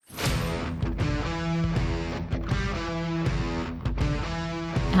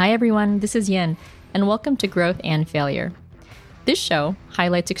Hi everyone, this is Yin, and welcome to Growth and Failure. This show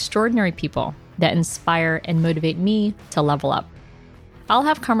highlights extraordinary people that inspire and motivate me to level up. I'll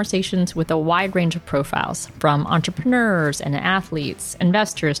have conversations with a wide range of profiles, from entrepreneurs and athletes,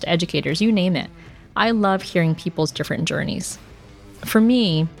 investors to educators, you name it. I love hearing people's different journeys. For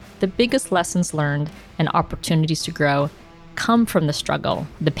me, the biggest lessons learned and opportunities to grow come from the struggle,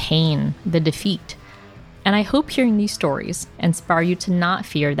 the pain, the defeat. And I hope hearing these stories inspire you to not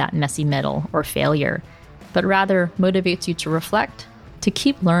fear that messy middle or failure, but rather motivates you to reflect, to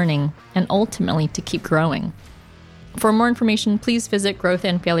keep learning, and ultimately to keep growing. For more information, please visit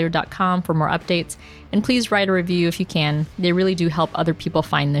growthandfailure.com for more updates, and please write a review if you can. They really do help other people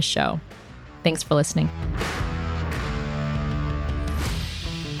find this show. Thanks for listening.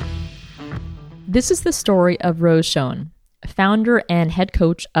 This is the story of Rose Shoen, founder and head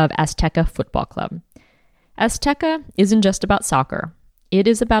coach of Azteca Football Club. Azteca isn't just about soccer. It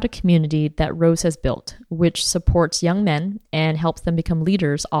is about a community that Rose has built, which supports young men and helps them become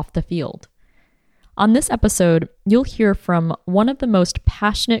leaders off the field. On this episode, you'll hear from one of the most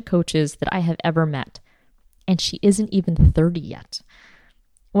passionate coaches that I have ever met, and she isn't even 30 yet.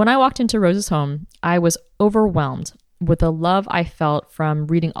 When I walked into Rose's home, I was overwhelmed with the love I felt from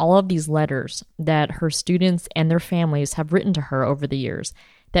reading all of these letters that her students and their families have written to her over the years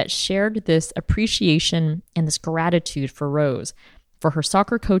that shared this appreciation and this gratitude for Rose, for her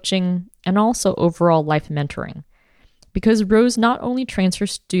soccer coaching, and also overall life mentoring. Because Rose not only trains her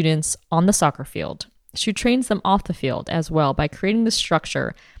students on the soccer field, she trains them off the field as well by creating the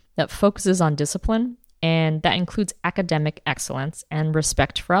structure that focuses on discipline and that includes academic excellence and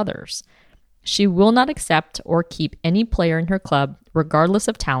respect for others. She will not accept or keep any player in her club, regardless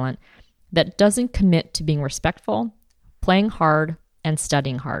of talent, that doesn't commit to being respectful, playing hard, and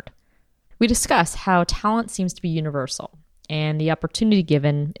studying hard. We discuss how talent seems to be universal, and the opportunity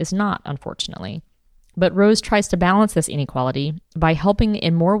given is not, unfortunately. But Rose tries to balance this inequality by helping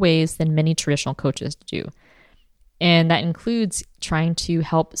in more ways than many traditional coaches do. And that includes trying to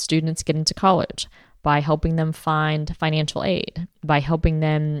help students get into college, by helping them find financial aid, by helping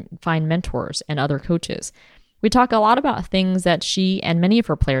them find mentors and other coaches. We talk a lot about things that she and many of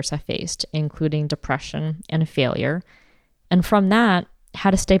her players have faced, including depression and failure, and from that,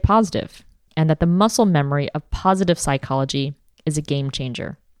 how to stay positive, and that the muscle memory of positive psychology is a game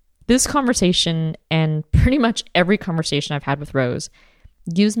changer. This conversation, and pretty much every conversation I've had with Rose,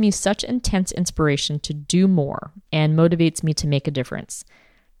 gives me such intense inspiration to do more and motivates me to make a difference.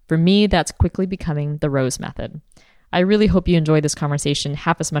 For me, that's quickly becoming the Rose method. I really hope you enjoyed this conversation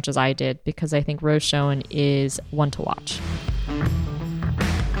half as much as I did, because I think Rose Shoen is one to watch.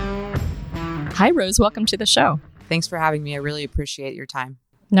 Hi, Rose. Welcome to the show. Thanks for having me. I really appreciate your time.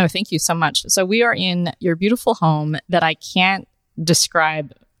 No, thank you so much. So we are in your beautiful home that I can't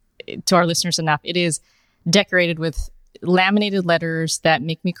describe to our listeners enough. It is decorated with laminated letters that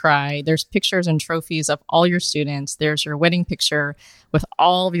make me cry. There's pictures and trophies of all your students. There's your wedding picture with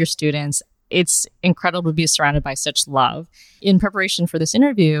all of your students. It's incredible to be surrounded by such love. In preparation for this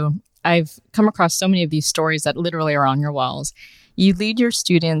interview, I've come across so many of these stories that literally are on your walls. You lead your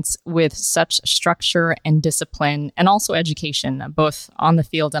students with such structure and discipline and also education, both on the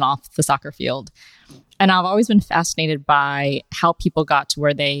field and off the soccer field. And I've always been fascinated by how people got to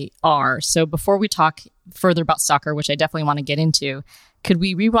where they are. So before we talk further about soccer, which I definitely want to get into, could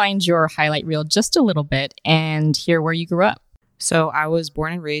we rewind your highlight reel just a little bit and hear where you grew up? So I was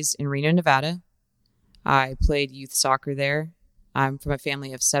born and raised in Reno, Nevada. I played youth soccer there. I'm from a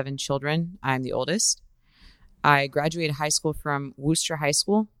family of 7 children. I'm the oldest. I graduated high school from Worcester High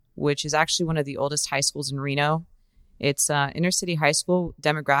School, which is actually one of the oldest high schools in Reno. It's inner city high school.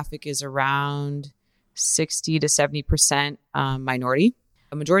 Demographic is around 60 to 70% minority.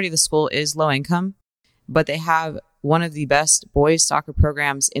 A majority of the school is low income, but they have one of the best boys soccer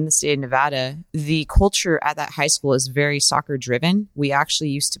programs in the state of Nevada. The culture at that high school is very soccer driven. We actually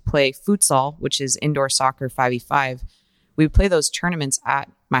used to play futsal, which is indoor soccer 5v5. We would play those tournaments at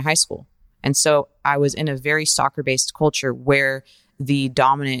my high school. And so I was in a very soccer-based culture where the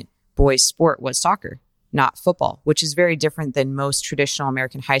dominant boys sport was soccer, not football, which is very different than most traditional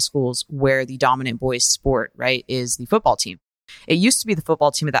American high schools where the dominant boys sport, right, is the football team. It used to be the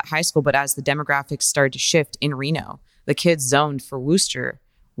football team at that high school, but as the demographics started to shift in Reno, the kids zoned for Worcester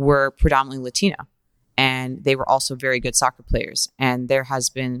were predominantly Latino, and they were also very good soccer players. And there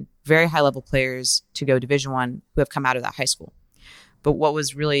has been very high-level players to go Division I who have come out of that high school. But what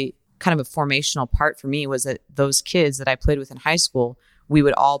was really kind of a formational part for me was that those kids that I played with in high school, we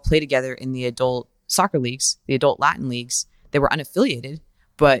would all play together in the adult soccer leagues, the adult Latin leagues. They were unaffiliated,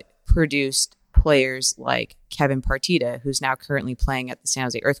 but produced players like Kevin Partita, who's now currently playing at the San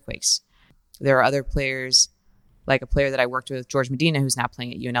Jose Earthquakes. There are other players, like a player that I worked with, George Medina, who's now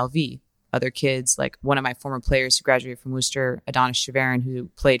playing at UNLV. Other kids, like one of my former players who graduated from Worcester, Adonis Chavarin, who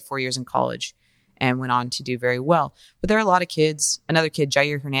played 4 years in college and went on to do very well. But there are a lot of kids. Another kid,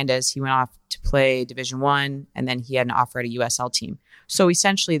 Jair Hernandez, he went off to play Division I, and then he had an offer at a USL team. So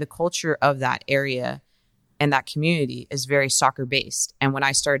essentially, the culture of that area and that community is very soccer based. And when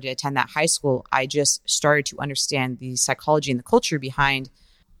I started to attend that high school, I just started to understand the psychology and the culture behind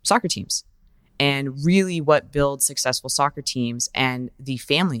soccer teams and really what builds successful soccer teams and the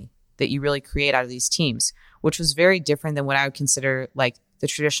family that you really create out of these teams, which was very different than what I would consider like the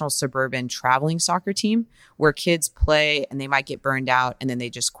traditional suburban traveling soccer team where kids play and they might get burned out and then they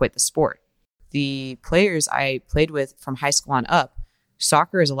just quit the sport. The players I played with from high school on up,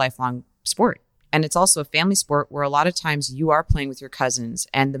 soccer is a lifelong sport. And it's also a family sport where a lot of times you are playing with your cousins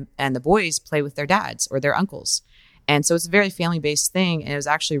and the boys play with their dads or their uncles. And so it's a very family-based thing. And it was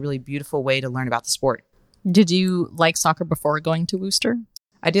actually a really beautiful way to learn about the sport. Did you like soccer before going to Worcester?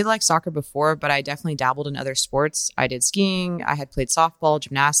 I did like soccer before, but I definitely dabbled in other sports. I did skiing. I had played softball,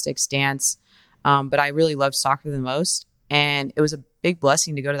 gymnastics, dance. But I really loved soccer the most. And it was a big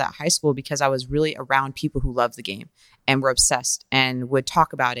blessing to go to that high school because I was really around people who loved the game and were obsessed and would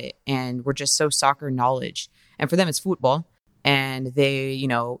talk about it and were just so soccer knowledge. And for them, it's football. And they,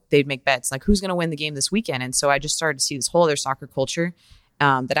 they'd make bets like who's going to win the game this weekend. And so I just started to see this whole other soccer culture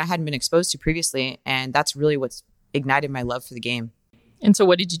that I hadn't been exposed to previously. And that's really what's ignited my love for the game. And so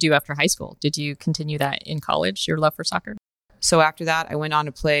what did you do after high school? Did you continue that in college, your love for soccer? So after that, I went on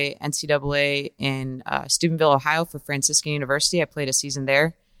to play NCAA in Steubenville, Ohio for Franciscan University. I played a season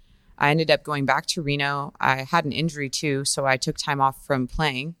there. I ended up going back to Reno. I had an injury too, so I took time off from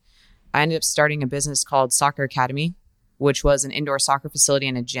playing. I ended up starting a business called Soccer Academy, which was an indoor soccer facility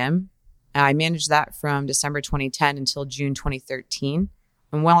and a gym. And I managed that from December 2010 until June 2013.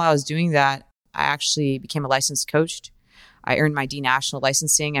 And while I was doing that, I actually became a licensed coach. I earned my D National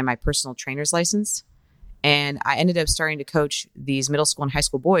licensing and my personal trainer's license. And I ended up starting to coach these middle school and high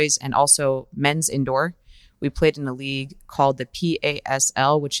school boys and also men's indoor. We played in a league called the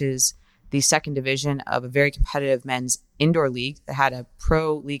PASL, which is the second division of a very competitive men's indoor league that had a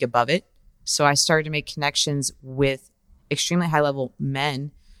pro league above it. So I started to make connections with extremely high level men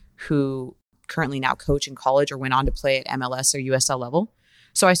who currently now coach in college or went on to play at MLS or USL level.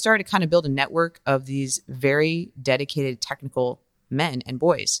 So I started to kind of build a network of these very dedicated technical men and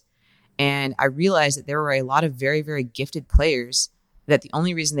boys. And I realized that there were a lot of very, very gifted players that the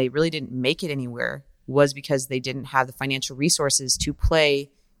only reason they really didn't make it anywhere was because they didn't have the financial resources to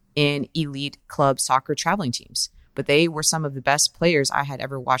play in elite club soccer traveling teams. But they were some of the best players I had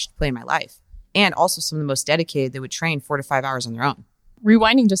ever watched play in my life. And also some of the most dedicated that would train 4 to 5 hours on their own.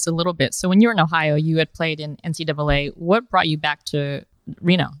 Rewinding just a little bit. So when you were in Ohio, you had played in NCAA. What brought you back to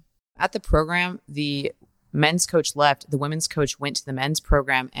Reno? At the program, the men's coach left. The women's coach went to the men's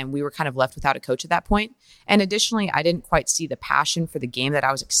program, and we were kind of left without a coach at that point. And additionally, I didn't quite see the passion for the game that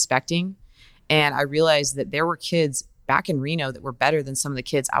I was expecting. And I realized that there were kids back in Reno that were better than some of the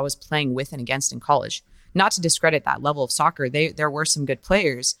kids I was playing with and against in college. Not to discredit that level of soccer. There were some good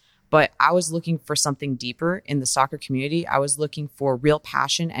players, but I was looking for something deeper in the soccer community. I was looking for real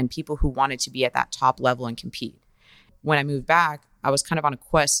passion and people who wanted to be at that top level and compete. When I moved back, I was kind of on a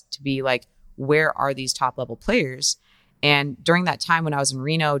quest to be like, where are these top level players? And during that time when I was in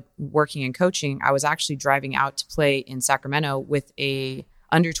Reno working and coaching, I was actually driving out to play in Sacramento with a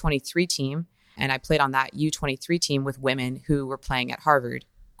under 23 team. And I played on that U23 team with women who were playing at Harvard,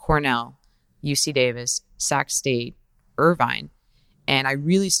 Cornell, UC Davis, Sac State, Irvine. And I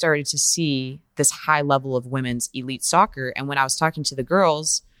really started to see this high level of women's elite soccer. And when I was talking to the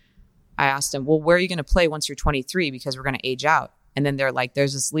girls, I asked them, well, where are you going to play once you're 23? Because we're going to age out. And then they're like,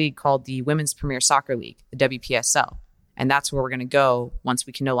 there's this league called the Women's Premier Soccer League, the WPSL. And that's where we're going to go once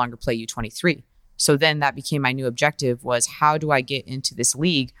we can no longer play U23. So then that became my new objective was how do I get into this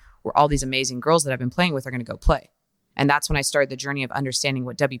league where all these amazing girls that I've been playing with are going to go play? And that's when I started the journey of understanding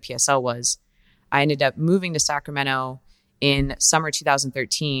what WPSL was. I ended up moving to Sacramento in summer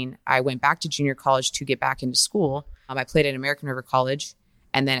 2013. I went back to junior college to get back into school. I played at American River College.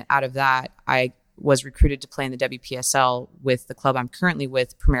 And then out of that, I was recruited to play in the WPSL with the club I'm currently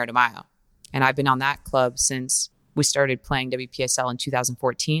with, Primero de Mayo. And I've been on that club since we started playing WPSL in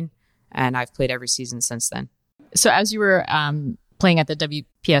 2014. And I've played every season since then. So as you were playing at the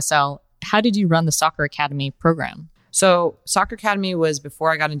WPSL, how did you run the Soccer Academy program? So Soccer Academy was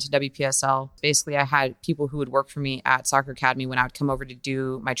before I got into WPSL. Basically, I had people who would work for me at Soccer Academy when I would come over to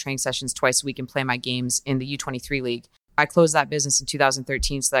do my training sessions twice a week and play my games in the U23 league. I closed that business in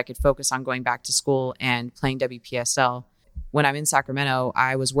 2013 so that I could focus on going back to school and playing WPSL. When I'm in Sacramento,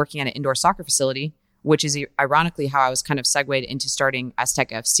 I was working at an indoor soccer facility, which is ironically how I was kind of segued into starting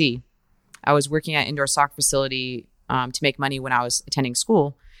Azteca FC. I was working at an indoor soccer facility to make money when I was attending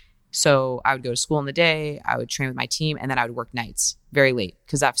school. So I would go to school in the day, I would train with my team, and then I would work nights very late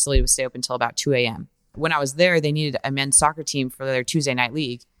because that facility would stay open until about 2 a.m. When I was there, they needed a men's soccer team for their Tuesday night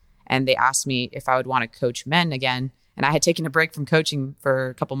league. And they asked me if I would want to coach men again. And I had taken a break from coaching for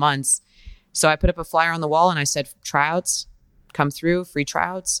a couple months. So I put up a flyer on the wall and I said, tryouts, come through, free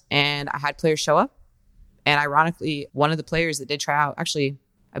tryouts. And I had players show up. And ironically, one of the players that did try out, actually,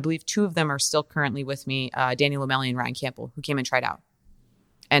 I believe 2 of them are still currently with me, Daniel O'Malley and Ryan Campbell, who came and tried out.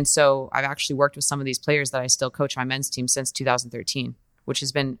 And so I've actually worked with some of these players that I still coach my men's team since 2013, which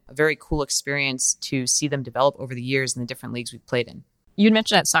has been a very cool experience to see them develop over the years in the different leagues we've played in. You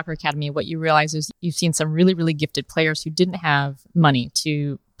mentioned at Soccer Academy, what you realize is you've seen some really, really gifted players who didn't have money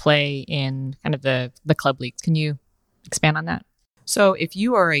to play in kind of the club leagues. Can you expand on that? So if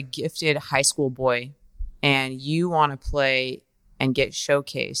you are a gifted high school boy and you want to play and get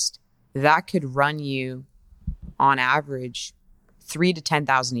showcased, that could run you on average $3,000 to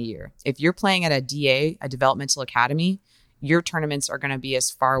 $10,000 a year. If you're playing at a DA, a developmental academy, your tournaments are going to be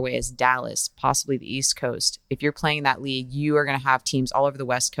as far away as Dallas, possibly the East Coast. If you're playing that league, you are going to have teams all over the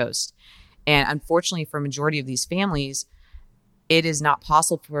West Coast. And unfortunately, for a majority of these families, it is not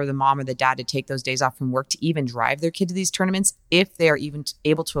possible for the mom or the dad to take those days off from work to even drive their kid to these tournaments if they are even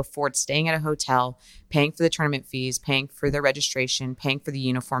able to afford staying at a hotel, paying for the tournament fees, paying for their registration, paying for the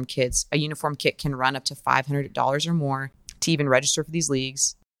uniform kits. A uniform kit can run up to $500 or more to even register for these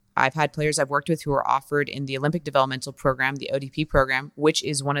leagues. I've had players I've worked with who are offered in the Olympic Developmental Program, the ODP program, which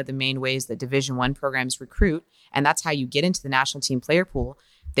is one of the main ways that Division I programs recruit. And that's how you get into the national team player pool.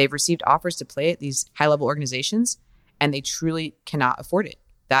 They've received offers to play at these high-level organizations, and they truly cannot afford it.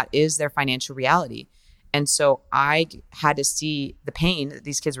 That is their financial reality. And so I had to see the pain that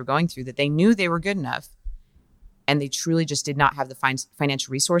these kids were going through, that they knew they were good enough, and they truly just did not have the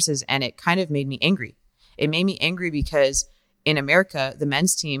financial resources. And it kind of made me angry. It made me angry because in America, the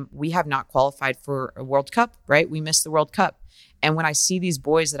men's team, we have not qualified for a World Cup, right? We missed the World Cup. And when I see these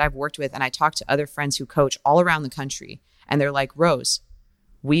boys that I've worked with, and I talk to other friends who coach all around the country, and they're like, Rose,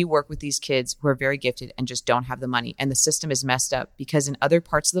 we work with these kids who are very gifted and just don't have the money. And the system is messed up because in other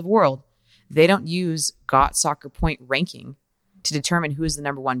parts of the world, they don't use GOT Soccer Point ranking to determine who is the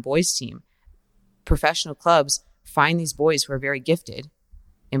number 1 boys team. Professional clubs find these boys who are very gifted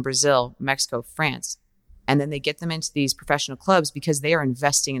in Brazil, Mexico, France, and then they get them into these professional clubs because they are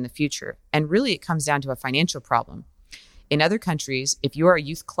investing in the future. And really, it comes down to a financial problem. In other countries, if you are a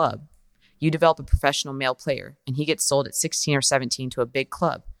youth club, you develop a professional male player and he gets sold at 16 or 17 to a big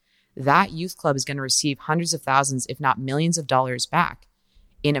club. That youth club is going to receive hundreds of thousands, if not millions of dollars back.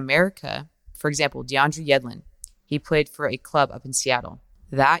 In America, for example, DeAndre Yedlin, he played for a club up in Seattle.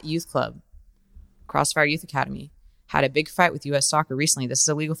 That youth club, Crossfire Youth Academy, had a big fight with U.S. Soccer recently. This is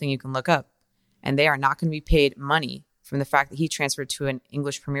a legal thing you can look up. And they are not going to be paid money from the fact that he transferred to an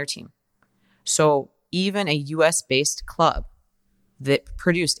English Premier team. So even a U.S.-based club that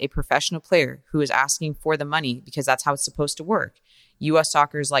produced a professional player who is asking for the money because that's how it's supposed to work, U.S.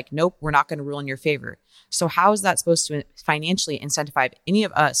 Soccer is like, nope, we're not going to rule in your favor. So how is that supposed to financially incentivize any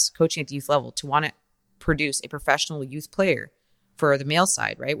of us coaching at the youth level to want to produce a professional youth player for the male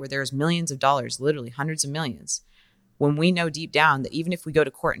side, right, where there's millions of dollars, literally hundreds of millions, when we know deep down that even if we go to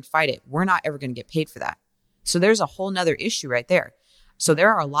court and fight it, we're not ever going to get paid for that. So there's a whole nother issue right there. So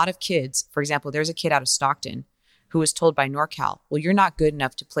there are a lot of kids, for example, there's a kid out of Stockton who was told by NorCal, well, you're not good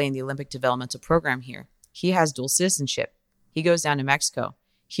enough to play in the Olympic Developmental Program here. He has dual citizenship. He goes down to Mexico.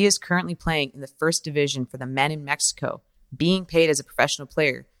 He is currently playing in the first division for the men in Mexico, being paid as a professional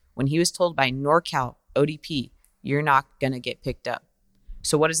player when he was told by NorCal ODP, you're not going to get picked up.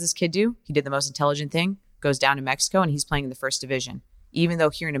 So what does this kid do? He did the most intelligent thing, goes down to Mexico, and he's playing in the first division. Even though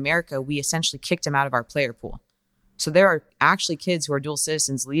here in America, we essentially kicked him out of our player pool. So there are actually kids who are dual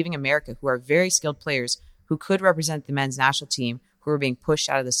citizens leaving America who are very skilled players who could represent the men's national team who are being pushed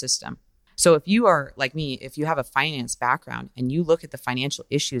out of the system. So if you are like me, if you have a finance background and you look at the financial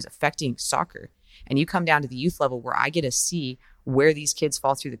issues affecting soccer and you come down to the youth level where I get to see where these kids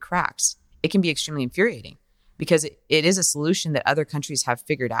fall through the cracks, it can be extremely infuriating because it is a solution that other countries have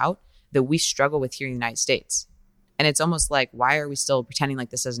figured out that we struggle with here in the United States. And it's almost like, why are we still pretending like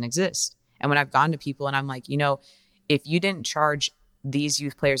this doesn't exist? And when I've gone to people and I'm like, if you didn't charge these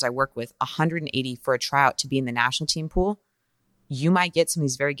youth players I work with $180 for a tryout to be in the national team pool, you might get some of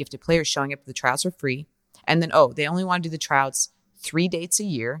these very gifted players showing up for the tryouts for free. And then, they only want to do the tryouts 3 dates a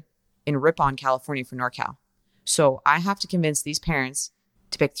year in Ripon, California for NorCal. So I have to convince these parents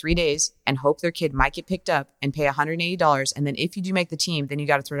to pick 3 days and hope their kid might get picked up and pay $180. And then if you do make the team, then you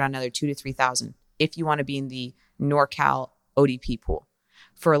got to throw down another $2,000 to $3,000 if you want to be in the NorCal ODP pool.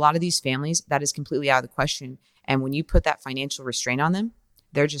 For a lot of these families, that is completely out of the question. And when you put that financial restraint on them,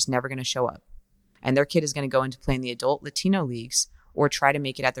 they're just never going to show up. And their kid is going to go into playing the adult Latino leagues or try to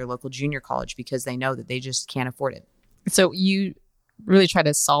make it at their local junior college because they know that they just can't afford it. So you really try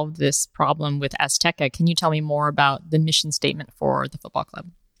to solve this problem with Azteca. Can you tell me more about the mission statement for the football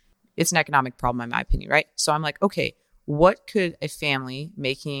club? It's an economic problem, in my opinion, right? So I'm like, okay, what could a family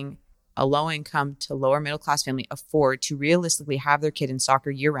making a low-income to lower middle-class family afford to realistically have their kid in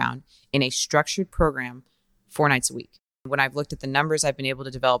soccer year-round in a structured program 4 nights a week? When I've looked at the numbers, I've been able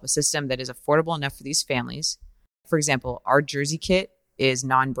to develop a system that is affordable enough for these families. For example, our jersey kit is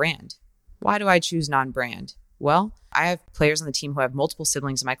non-brand. Why do I choose non-brand? Well, I have players on the team who have multiple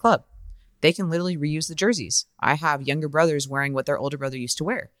siblings in my club. They can literally reuse the jerseys. I have younger brothers wearing what their older brother used to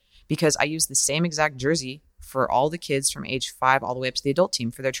wear because I use the same exact jersey for all the kids from age 5 all the way up to the adult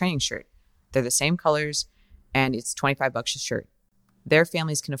team for their training shirt. They're the same colors and it's $25 a shirt. Their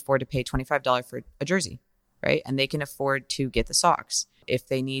families can afford to pay $25 for a jersey, right? And they can afford to get the socks. If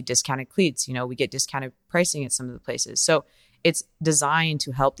they need discounted cleats, we get discounted pricing at some of the places. So it's designed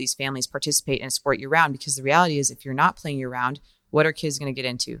to help these families participate in a sport year round because the reality is if you're not playing year round, what are kids going to get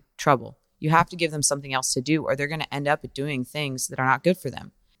into? Trouble. You have to give them something else to do or they're going to end up doing things that are not good for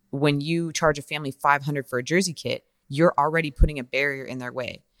them. When you charge a family $500 for a jersey kit, you're already putting a barrier in their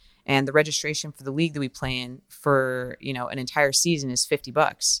way. And the registration for the league that we play in for, an entire season is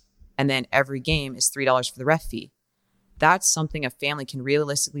 $50. And then every game is $3 for the ref fee. That's something a family can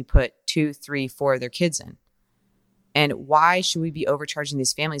realistically put 2, 3, 4 of their kids in. And why should we be overcharging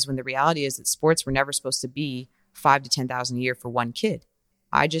these families when the reality is that sports were never supposed to be $5,000 to $10,000 a year for one kid?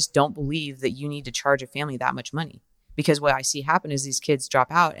 I just don't believe that you need to charge a family that much money. Because what I see happen is these kids drop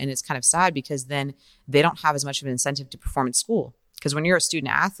out and it's kind of sad because then they don't have as much of an incentive to perform in school. Because when you're a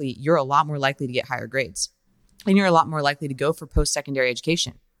student athlete, you're a lot more likely to get higher grades. And you're a lot more likely to go for post-secondary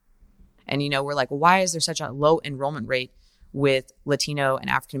education. And, we're like, well, why is there such a low enrollment rate with Latino and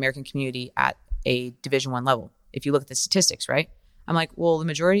African-American community at a Division I level? If you look at the statistics, right? I'm like, well, the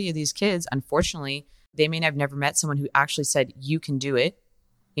majority of these kids, unfortunately, they may have never met someone who actually said, you can do it.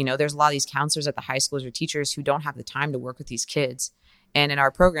 There's a lot of these counselors at the high schools or teachers who don't have the time to work with these kids. And in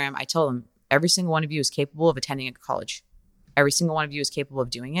our program, I tell them, every single one of you is capable of attending a college. Every single one of you is capable of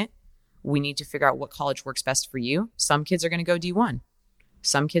doing it. We need to figure out what college works best for you. Some kids are going to go D1.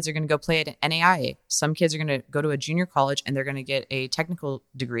 Some kids are going to go play at an NAIA. Some kids are going to go to a junior college and they're going to get a technical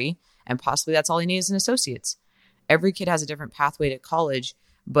degree. And possibly that's all they need is an associate's. Every kid has a different pathway to college,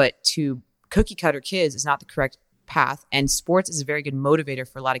 but to cookie cutter kids is not the correct path. And sports is a very good motivator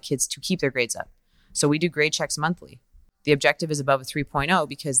for a lot of kids to keep their grades up. So we do grade checks monthly. The objective is above a 3.0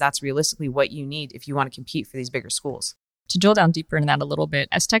 because that's realistically what you need if you want to compete for these bigger schools. To drill down deeper in that a little bit,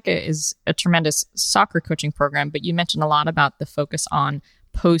 Azteca is a tremendous soccer coaching program, but you mentioned a lot about the focus on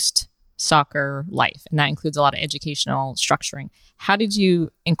post-soccer life, and that includes a lot of educational structuring. How did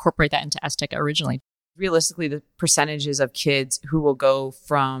you incorporate that into Azteca originally? Realistically, the percentages of kids who will go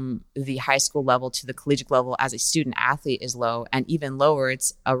from the high school level to the collegiate level as a student athlete is low, and even lower,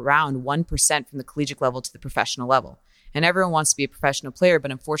 it's around 1% from the collegiate level to the professional level. And everyone wants to be a professional player,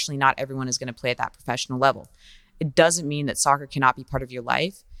 but unfortunately, not everyone is going to play at that professional level. It doesn't mean that soccer cannot be part of your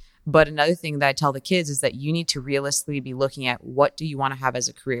life. But another thing that I tell the kids is that you need to realistically be looking at what do you want to have as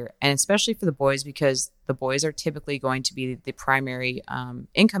a career? And especially for the boys, because the boys are typically going to be the primary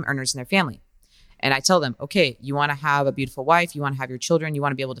income earners in their family. And I tell them, okay, you want to have a beautiful wife, you want to have your children, you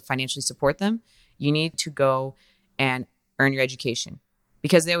want to be able to financially support them. You need to go and earn your education.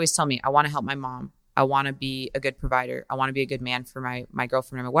 Because they always tell me, I want to help my mom. I want to be a good provider. I want to be a good man for my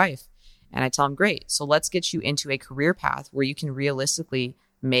girlfriend and my wife. And I tell them, great. So let's get you into a career path where you can realistically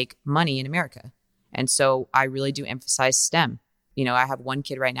make money in America. And so I really do emphasize STEM. I have one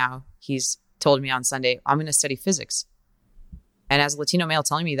kid right now. He's told me on Sunday, I'm going to study physics. And as a Latino male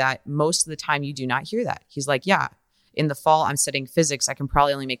telling me that, most of the time you do not hear that. He's like, yeah, in the fall, I'm studying physics. I can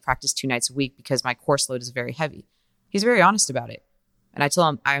probably only make practice 2 nights a week because my course load is very heavy. He's very honest about it. And I tell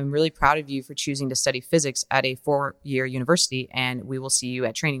him, I'm really proud of you for choosing to study physics at a 4-year university, and we will see you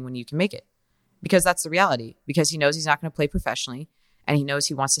at training when you can make it. Because that's the reality. Because he knows he's not going to play professionally, and he knows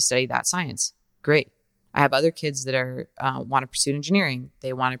he wants to study that science. Great. I have other kids that are want to pursue engineering.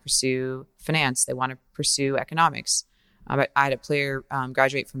 They want to pursue finance. They want to pursue economics. I had a player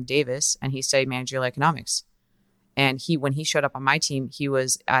graduate from Davis, and he studied managerial economics. And when he showed up on my team, he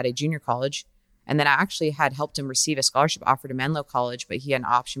was at a junior college. And then I actually had helped him receive a scholarship offer to Menlo College, but he had an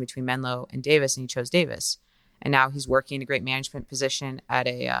option between Menlo and Davis, and he chose Davis. And now he's working a great management position at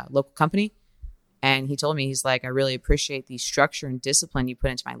a local company. And he told me, he's like, I really appreciate the structure and discipline you put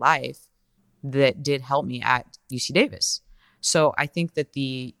into my life that did help me at UC Davis. So I think that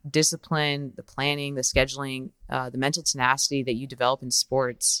the discipline, the planning, the scheduling, the mental tenacity that you develop in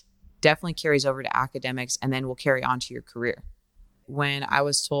sports definitely carries over to academics and then will carry on to your career. When I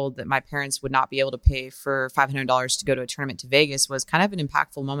was told that my parents would not be able to pay for $500 to go to a tournament to Vegas was kind of an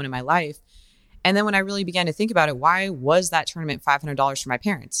impactful moment in my life. And then when I really began to think about it, why was that tournament $500 for my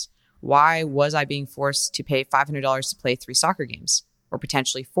parents? Why was I being forced to pay $500 to play 3 soccer games or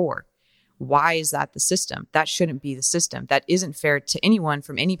potentially 4? Why is that the system? That shouldn't be the system. That isn't fair to anyone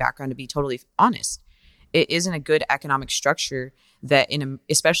from any background, to be totally honest. It isn't a good economic structure that,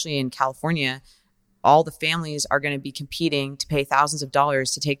 especially in California, all the families are going to be competing to pay thousands of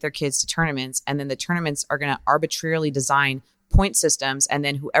dollars to take their kids to tournaments. And then the tournaments are going to arbitrarily design point systems. And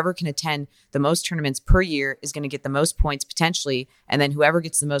then whoever can attend the most tournaments per year is going to get the most points potentially. And then whoever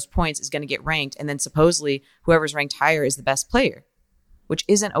gets the most points is going to get ranked. And then supposedly whoever's ranked higher is the best player, which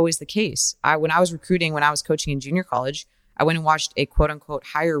isn't always the case. When I was coaching in junior college, I went and watched a quote unquote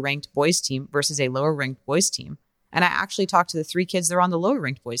higher ranked boys team versus a lower ranked boys team. And I actually talked to the 3 kids that were on the lower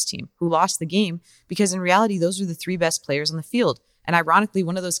ranked boys team who lost the game because in reality, those are the 3 best players on the field. And ironically,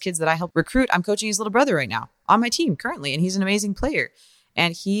 one of those kids that I helped recruit, I'm coaching his little brother right now on my team currently, and he's an amazing player.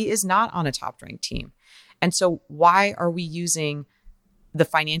 And he is not on a top ranked team. And so why are we using the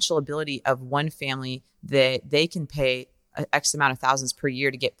financial ability of one family that they can pay X amount of thousands per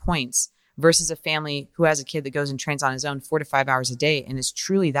year to get points versus a family who has a kid that goes and trains on his own 4 to 5 hours a day and is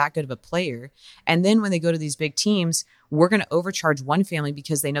truly that good of a player? And then when they go to these big teams, we're going to overcharge one family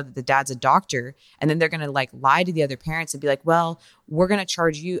because they know that the dad's a doctor. And then they're going to lie to the other parents and be like, well, we're going to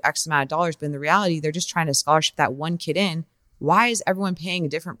charge you X amount of dollars. But in the reality, they're just trying to scholarship that one kid in. Why is everyone paying a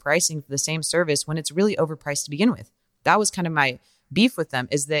different pricing for the same service when it's really overpriced to begin with? That was kind of my beef with them,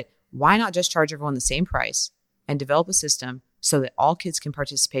 is that why not just charge everyone the same price and develop a system so that all kids can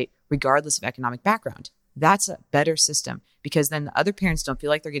participate regardless of economic background? That's a better system, because then the other parents don't feel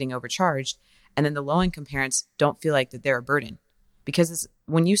like they're getting overcharged. And then the low-income parents don't feel like that they're a burden. Because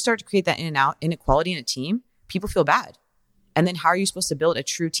when you start to create that in and out inequality in a team, people feel bad. And then how are you supposed to build a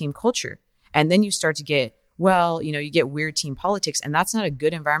true team culture? And then you start to get, you get weird team politics, and that's not a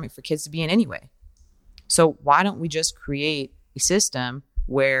good environment for kids to be in anyway. So why don't we just create a system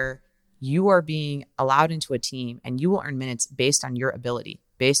where you are being allowed into a team and you will earn minutes based on your ability,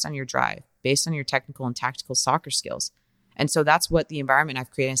 based on your drive, based on your technical and tactical soccer skills? And so that's what the environment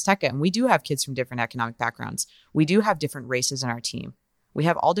I've created in Azteca. And we do have kids from different economic backgrounds. We do have different races in our team. We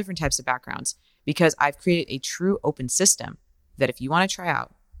have all different types of backgrounds because I've created a true open system that if you want to try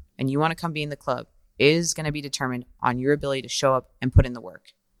out and you want to come be in the club, is going to be determined on your ability to show up and put in the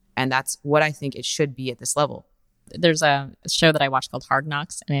work. And that's what I think it should be at this level. There's a show that I watch called Hard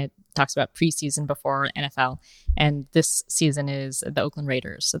Knocks, and it talks about preseason before NFL. And this season is the Oakland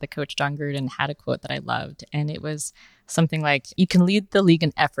Raiders. So the coach, John Gruden, had a quote that I loved. And it was something like, you can lead the league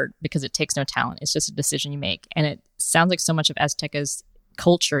in effort because it takes no talent. It's just a decision you make. And it sounds like so much of Azteca's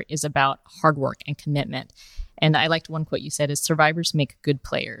culture is about hard work and commitment. And I liked one quote you said is, survivors make good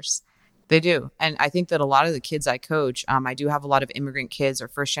players. They do. And I think that a lot of the kids I coach, I do have a lot of immigrant kids or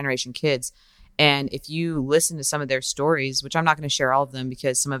first generation kids. And if you listen to some of their stories, which I'm not going to share all of them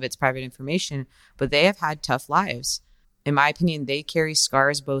because some of it's private information, but they have had tough lives. In my opinion, they carry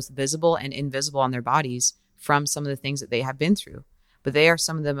scars, both visible and invisible, on their bodies from some of the things that they have been through. But they are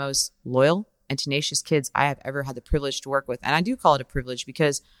some of the most loyal and tenacious kids I have ever had the privilege to work with. And I do call it a privilege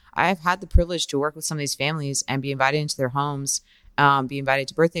because I have had the privilege to work with some of these families and be invited into their homes, be invited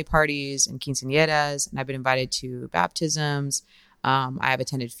to birthday parties and quinceañeras, and I've been invited to baptisms. I have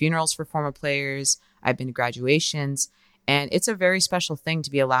attended funerals for former players. I've been to graduations, and it's a very special thing to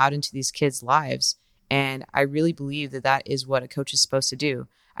be allowed into these kids' lives. And I really believe that that is what a coach is supposed to do.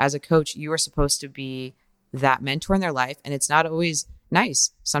 As a coach, you are supposed to be that mentor in their life, and it's not always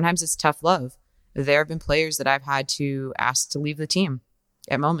nice. Sometimes it's tough love. There have been players that I've had to ask to leave the team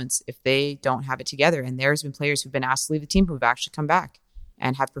at moments if they don't have it together. And there's been players who've been asked to leave the team who've actually come back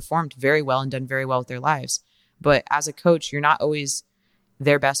and have performed very well and done very well with their lives. But as a coach, you're not always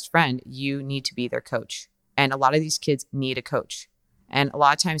their best friend. You need to be their coach. And a lot of these kids need a coach. And a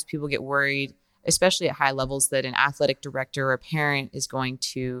lot of times people get worried, especially at high levels, that an athletic director or a parent is going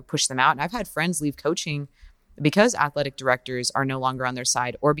to push them out. And I've had friends leave coaching because athletic directors are no longer on their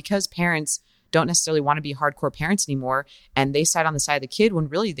side, or because parents don't necessarily want to be hardcore parents anymore, and they side on the side of the kid when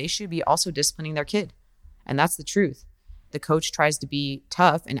really they should be also disciplining their kid. And that's the truth. The coach tries to be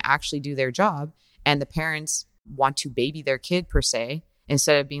tough and actually do their job, and the parents want to baby their kid per se,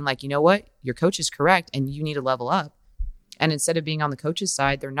 instead of being like, you know what, your coach is correct and you need to level up. And instead of being on the coach's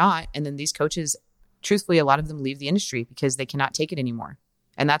side, they're not. And then these coaches, truthfully, a lot of them leave the industry because they cannot take it anymore.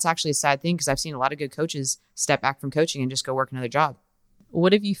 And that's actually a sad thing because I've seen a lot of good coaches step back from coaching and just go work another job.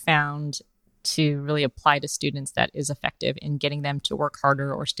 What have you found to really apply to students that is effective in getting them to work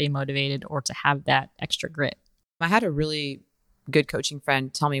harder or stay motivated or to have that extra grit? I had a really good coaching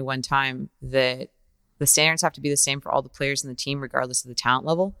friend tell me one time that the standards have to be the same for all the players in the team, regardless of the talent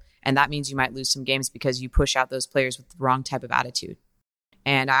level. And that means you might lose some games because you push out those players with the wrong type of attitude.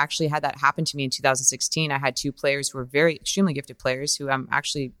 And I actually had that happen to me in 2016. I had two players who were very extremely gifted players who I'm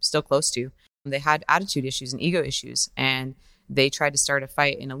actually still close to. They had attitude issues and ego issues. And they tried to start a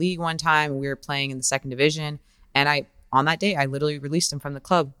fight in a league one time. We were playing in the second division. And on that day, I literally released them from the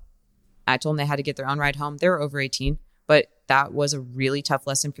club. I told them they had to get their own ride home. They were over 18. But that was a really tough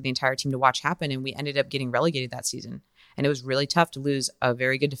lesson for the entire team to watch happen. And we ended up getting relegated that season. And it was really tough to lose a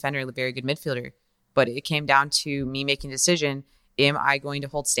very good defender, a very good midfielder. But it came down to me making a decision. Am I going to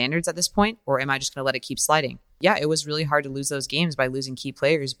hold standards at this point, or am I just going to let it keep sliding? Yeah, it was really hard to lose those games by losing key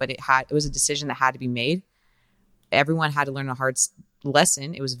players, but it was a decision that had to be made. Everyone had to learn a hard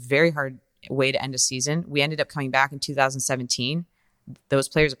lesson. It was a very hard way to end a season. We ended up coming back in 2017. Those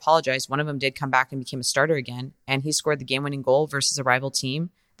players apologized. One of them did come back and became a starter again, and he scored the game-winning goal versus a rival team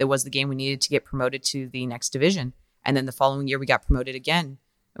that was the game we needed to get promoted to the next division. And then the following year, we got promoted again.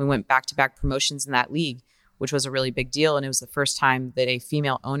 We went back-to-back promotions in that league, which was a really big deal. And it was the first time that a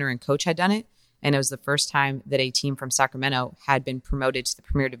female owner and coach had done it. And it was the first time that a team from Sacramento had been promoted to the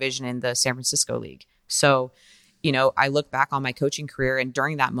Premier Division in the San Francisco League. So, I look back on my coaching career, and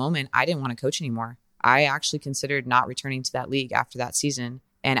during that moment, I didn't want to coach anymore. I actually considered not returning to that league after that season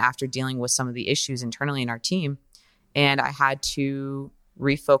and after dealing with some of the issues internally in our team. And I had to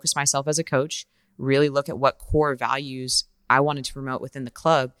refocus myself as a coach, really look at what core values I wanted to promote within the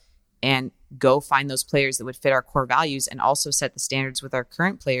club, and go find those players that would fit our core values, and also set the standards with our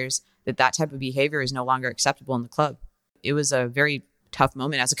current players that type of behavior is no longer acceptable in the club. It was a very tough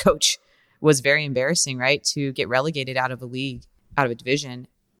moment as a coach. It was very embarrassing, right? To get relegated out of a league, out of a division.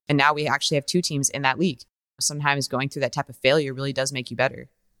 And now we actually have two teams in that league. Sometimes going through that type of failure really does make you better.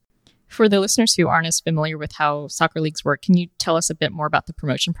 For the listeners who aren't as familiar with how soccer leagues work, can you tell us a bit more about the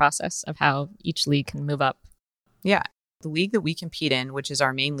promotion process of how each league can move up? Yeah. The league that we compete in, which is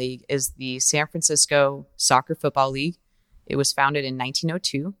our main league, is the San Francisco Soccer Football League. It was founded in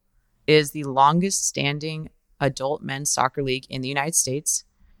 1902. It is the longest standing adult men's soccer league in the United States,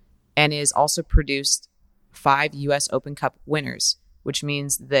 and is also produced 5 U.S. Open Cup winners, which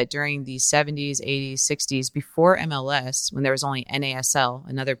means that during the 70s, 80s, 60s, before MLS, when there was only NASL,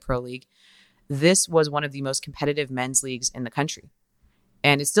 another pro league, this was one of the most competitive men's leagues in the country.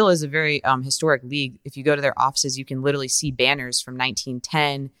 And it still is a very historic league. If you go to their offices, you can literally see banners from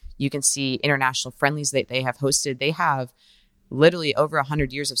 1910. You can see international friendlies that they have hosted. They have literally over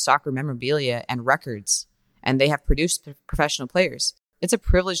 100 years of soccer memorabilia and records, and they have produced professional players. It's a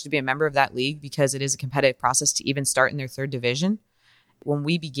privilege to be a member of that league because it is a competitive process to even start in their third division. When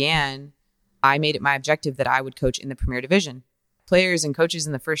we began, I made it my objective that I would coach in the Premier Division. Players and coaches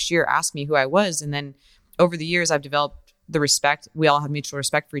in the first year asked me who I was, and then over the years, I've developed the respect. We all have mutual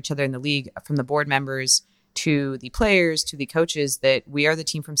respect for each other in the league, from the board members to the players to the coaches, that we are the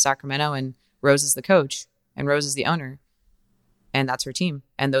team from Sacramento, and Rose is the coach and Rose is the owner, and that's her team,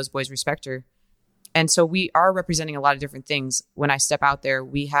 and those boys respect her. And so we are representing a lot of different things. When I step out there,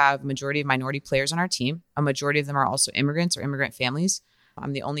 we have a majority of minority players on our team. A majority of them are also immigrants or immigrant families.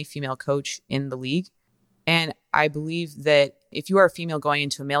 I'm the only female coach in the league. And I believe that if you are a female going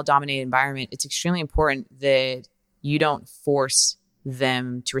into a male-dominated environment, it's extremely important that you don't force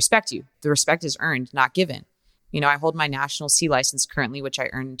them to respect you. The respect is earned, not given. I hold my national C license currently, which I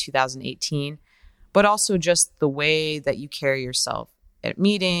earned in 2018, but also just the way that you carry yourself at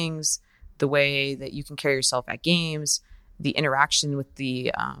meetings, the way that you can carry yourself at games, the interaction with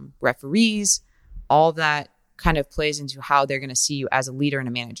the referees, all that kind of plays into how they're going to see you as a leader and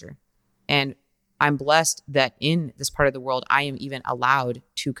a manager. And I'm blessed that in this part of the world, I am even allowed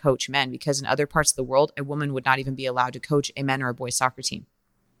to coach men, because in other parts of the world, a woman would not even be allowed to coach a men or a boys soccer team,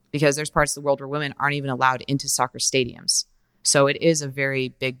 because there's parts of the world where women aren't even allowed into soccer stadiums. So it is a very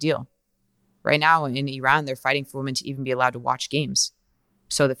big deal. Right now in Iran, they're fighting for women to even be allowed to watch games.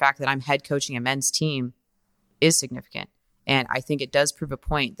 So the fact that I'm head coaching a men's team is significant. And I think it does prove a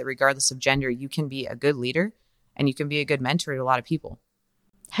point that regardless of gender, you can be a good leader and you can be a good mentor to a lot of people.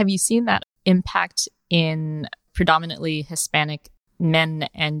 Have you seen that impact in predominantly Hispanic men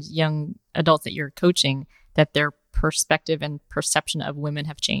and young adults that you're coaching, that their perspective and perception of women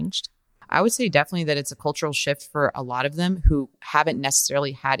have changed? I would say definitely that it's a cultural shift for a lot of them who haven't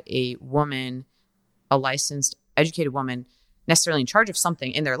necessarily had a woman, a licensed, educated woman, necessarily in charge of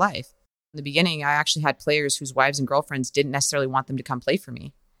something in their life. In the beginning, I actually had players whose wives and girlfriends didn't necessarily want them to come play for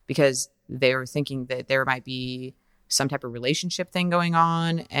me because they were thinking that there might be some type of relationship thing going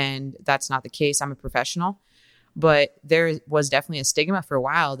on. And that's not the case. I'm a professional. But there was definitely a stigma for a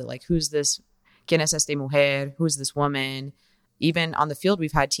while that like, who's this? ¿Quién es esta mujer? Who's this woman? Even on the field,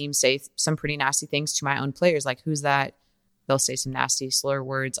 we've had teams say some pretty nasty things to my own players, like, who's that? They'll say some nasty slur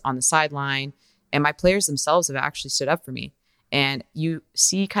words on the sideline. And my players themselves have actually stood up for me. And you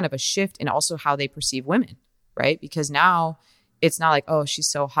see kind of a shift in also how they perceive women, right? Because now it's not like, oh, she's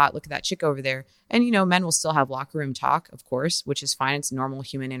so hot, look at that chick over there. And, men will still have locker room talk, of course, which is fine. It's normal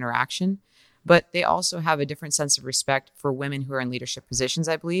human interaction. But they also have a different sense of respect for women who are in leadership positions,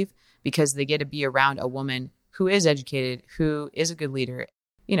 I believe, because they get to be around a woman who is educated, who is a good leader,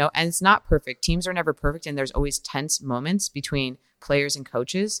 and it's not perfect. Teams are never perfect, and there's always tense moments between players and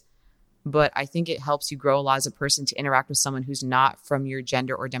coaches. But I think it helps you grow a lot as a person to interact with someone who's not from your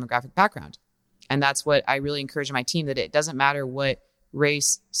gender or demographic background. And that's what I really encourage in my team, that it doesn't matter what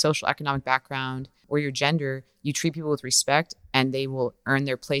race, social, economic background, or your gender, you treat people with respect and they will earn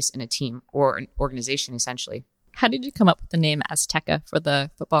their place in a team or an organization, essentially. How did you come up with the name Azteca for the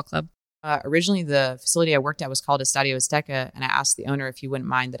football club? Originally, the facility I worked at was called Estadio Azteca, and I asked the owner if he wouldn't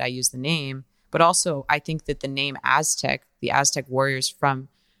mind that I use the name. But also, I think that the name Aztec, the Aztec warriors from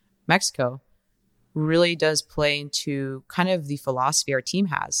Mexico, really does play into kind of the philosophy our team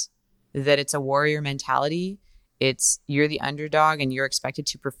has, that it's a warrior mentality. It's you're the underdog and you're expected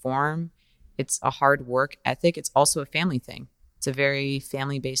to perform. It's a hard work ethic. It's also a family thing. It's a very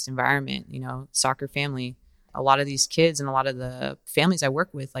family-based environment, soccer family. A lot of these kids and a lot of the families I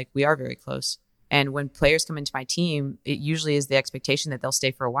work with, like, we are very close. And when players come into my team, it usually is the expectation that they'll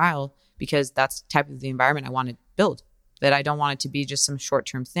stay for a while because that's the type of the environment I want to build, that I don't want it to be just some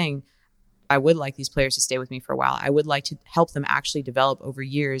short-term thing. I would like these players to stay with me for a while. I would like to help them actually develop over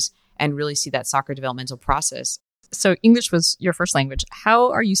years and really see that soccer developmental process. So English was your first language.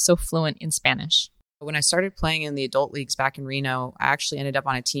 How are you so fluent in Spanish? When I started playing in the adult leagues back in Reno, I actually ended up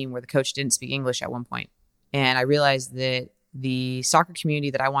on a team where the coach didn't speak English at one point. And I realized that the soccer community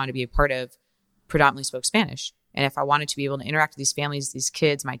that I wanted to be a part of predominantly spoke Spanish. And if I wanted to be able to interact with these families, these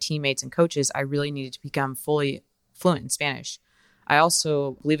kids, my teammates and coaches, I really needed to become fully fluent in Spanish. I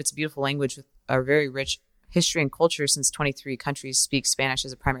also believe it's a beautiful language with a very rich history and culture, since 23 countries speak Spanish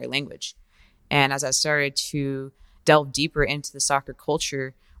as a primary language. And as I started to delve deeper into the soccer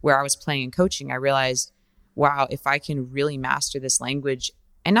culture where I was playing and coaching, I realized, wow, if I can really master this language,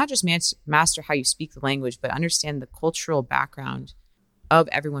 and not just master how you speak the language, but understand the cultural background of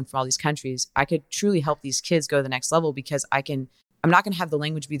everyone from all these countries, I could truly help these kids go to the next level, because I'm not going to have the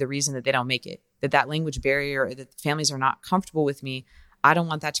language be the reason that they don't make it, that language barrier, or that families are not comfortable with me. I don't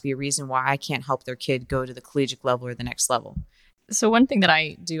want that to be a reason why I can't help their kid go to the collegiate level or the next level. So one thing that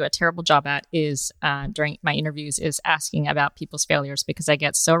I do a terrible job at is during my interviews is asking about people's failures, because I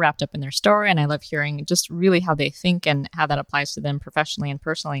get so wrapped up in their story and I love hearing just really how they think and how that applies to them professionally and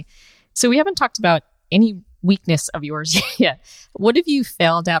personally. So we haven't talked about any weakness of yours yet. What have you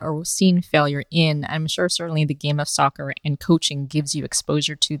failed at or seen failure in? I'm sure certainly the game of soccer and coaching gives you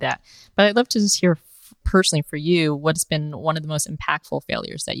exposure to that. But I'd love to just hear personally for you, what's been one of the most impactful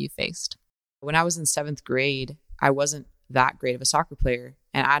failures that you faced? When I was in 7th grade, I wasn't that great of a soccer player.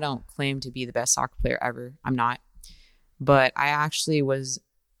 And I don't claim to be the best soccer player ever. I'm not. But I actually was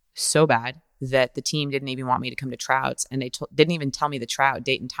so bad that the team didn't even want me to come to tryouts. And they didn't even tell me the tryout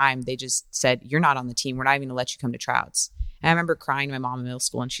date and time. They just said, you're not on the team. We're not even going to let you come to tryouts. And I remember crying to my mom in middle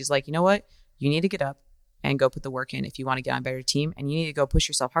school. And she's like, you know what? You need to get up and go put the work in if you want to get on a better team. And you need to go push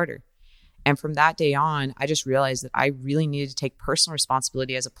yourself harder. And from that day on, I just realized that I really needed to take personal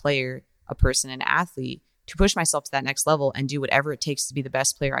responsibility as a player, a person, an athlete, to push myself to that next level and do whatever it takes to be the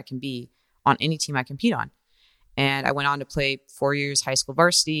best player I can be on any team I compete on. And I went on to play 4 years high school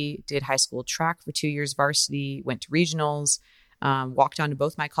varsity, did high school track for 2 years varsity, went to regionals, walked on to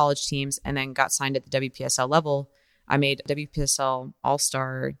both my college teams, and then got signed at the WPSL level. I made WPSL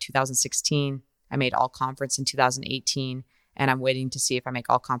All-Star 2016. I made All-Conference in 2018, and I'm waiting to see if I make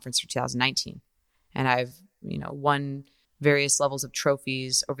All-Conference for 2019. And I've, won various levels of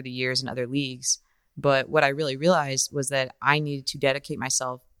trophies over the years in other leagues. But what I really realized was that I needed to dedicate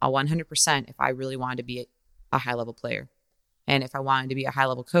myself 100% if I really wanted to be a high-level player. And if I wanted to be a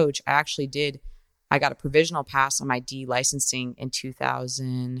high-level coach, I got a provisional pass on my D licensing in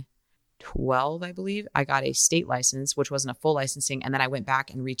 2012, I believe. I got a state license, which wasn't a full licensing. And then I went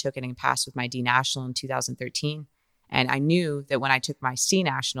back and retook it and passed with my D national in 2013. And I knew that when I took my C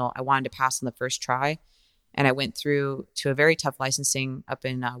National, I wanted to pass on the first try. And I went through to a very tough licensing up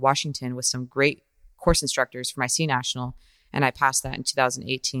in Washington with some great course instructors for my C National. And I passed that in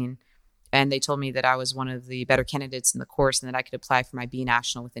 2018. And they told me that I was one of the better candidates in the course and that I could apply for my B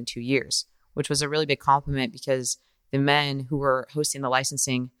National within 2 years, which was a really big compliment because the men who were hosting the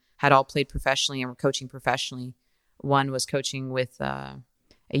licensing had all played professionally and were coaching professionally. One was coaching with a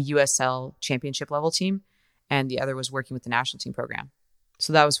USL championship level team, and the other was working with the national team program.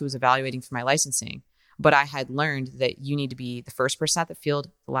 So that was who was evaluating for my licensing. But I had learned that you need to be the first person at the field,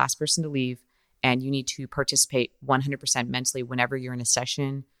 the last person to leave, and you need to participate 100% mentally whenever you're in a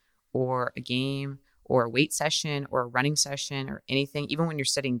session or a game or a weight session or a running session or anything. Even when you're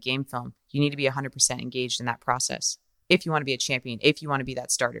studying game film, you need to be 100% engaged in that process if you want to be a champion, if you want to be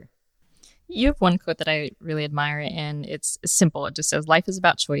that starter. You have one quote that I really admire, and it's simple. It just says, life is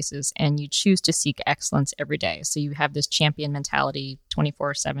about choices, and you choose to seek excellence every day. So you have this champion mentality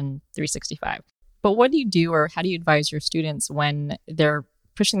 24/7, 365. But what do you do, or how do you advise your students when they're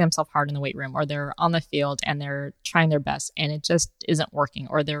pushing themselves hard in the weight room, or they're on the field and they're trying their best and it just isn't working,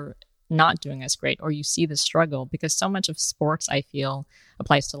 or they're not doing as great, or you see the struggle? Because so much of sports, I feel,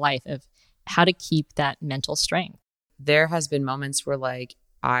 applies to life, of how to keep that mental strength. There has been moments where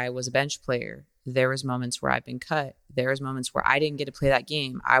I was a bench player. There was moments where I've been cut. There was moments where I didn't get to play that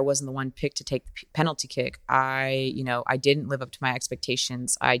game. I wasn't the one picked to take the penalty kick. I didn't live up to my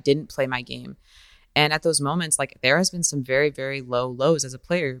expectations. I didn't play my game. And at those moments, there has been some very, very low lows as a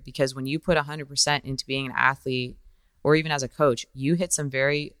player, because when you put 100% into being an athlete or even as a coach, you hit some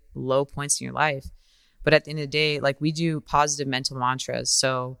very low points in your life. But at the end of the day, we do positive mental mantras.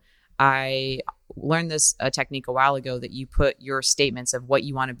 So I learned this technique a while ago, that you put your statements of what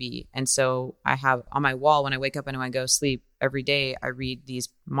you want to be. And so I have on my wall, when I wake up and when I go to sleep every day, I read these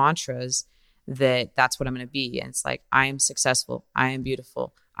mantras that's what I'm going to be. And it's I am successful. I am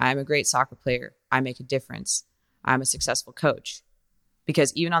beautiful. I am a great soccer player. I make a difference. I'm a successful coach.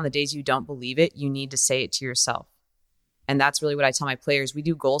 Because even on the days you don't believe it, you need to say it to yourself. And that's really what I tell my players. We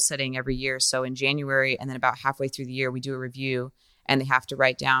do goal setting every year. So in January, and then about halfway through the year, we do a review, and they have to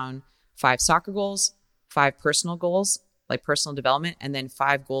write down 5 soccer goals, 5 personal goals, like personal development, and then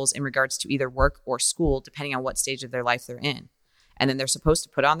 5 goals in regards to either work or school, depending on what stage of their life they're in. And then they're supposed to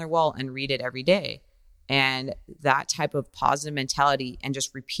put it on their wall and read it every day. And that type of positive mentality and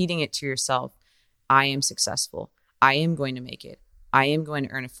just repeating it to yourself, I am successful. I am going to make it. I am going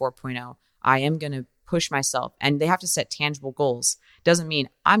to earn a 4.0. I am going to push myself. And they have to set tangible goals. Doesn't mean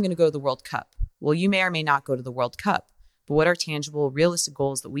I'm going to go to the World Cup. Well, you may or may not go to the World Cup, but what are tangible, realistic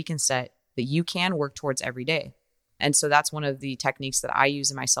goals that we can set that you can work towards every day? And so that's one of the techniques that I use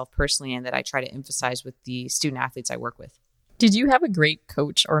in myself personally, and that I try to emphasize with the student athletes I work with. Did you have a great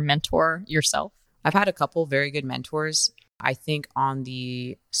coach or mentor yourself? I've had a couple very good mentors. I think on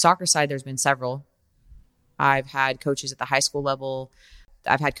the soccer side, there's been several. I've had coaches at the high school level.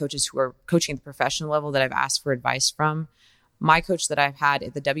 I've had coaches who are coaching at the professional level that I've asked for advice from. My coach that I've had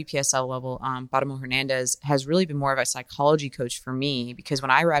at the WPSL level, Baramo Hernandez, has really been more of a psychology coach for me, because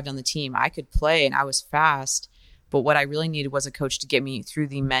when I arrived on the team, I could play and I was fast. But what I really needed was a coach to get me through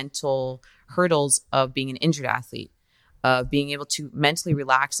the mental hurdles of being an injured athlete, of being able to mentally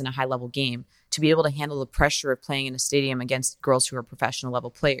relax in a high level game, to be able to handle the pressure of playing in a stadium against girls who are professional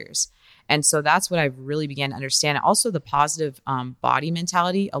level players. And so that's what I've really began to understand. Also the positive body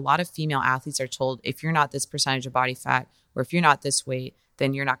mentality. A lot of female athletes are told, if you're not this percentage of body fat, or if you're not this weight,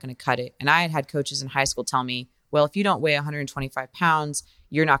 then you're not going to cut it. And I had coaches in high school tell me, well, if you don't weigh 125 pounds,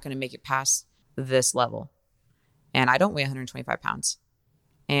 you're not going to make it past this level. And I don't weigh 125 pounds.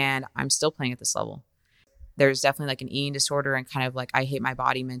 And I'm still playing at this level. There's definitely an eating disorder and kind of I hate my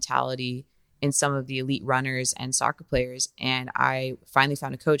body mentality in some of the elite runners and soccer players. And I finally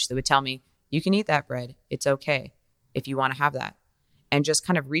found a coach that would tell me, you can eat that bread. It's okay if you want to have that. And just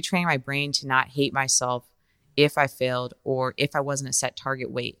kind of retraining my brain to not hate myself if I failed or if I wasn't a set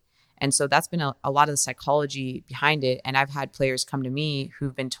target weight. And so that's been a lot of the psychology behind it. And I've had players come to me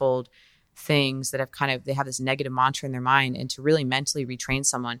who've been told things that have they have this negative mantra in their mind, and to really mentally retrain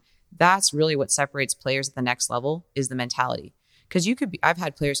someone, that's really what separates players at the next level, is the mentality. Because I've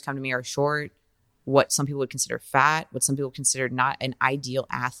had players come to me are short, what some people would consider fat, what some people consider not an ideal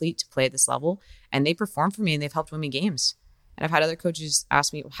athlete to play at this level, and they perform for me and they've helped win me games. And I've had other coaches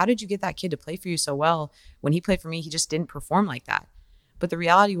ask me, how did you get that kid to play for you so well? When he played for me, he just didn't perform like that. But the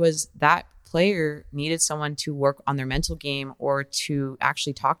reality was that player needed someone to work on their mental game, or to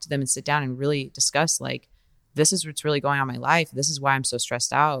actually talk to them and sit down and really discuss, this is what's really going on in my life. This is why I'm so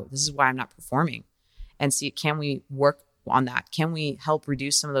stressed out. This is why I'm not performing. And see, can we work on that? Can we help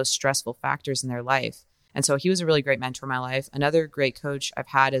reduce some of those stressful factors in their life? And so he was a really great mentor in my life. Another great coach I've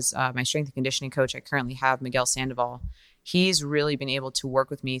had is my strength and conditioning coach I currently have, Miguel Sandoval. He's really been able to work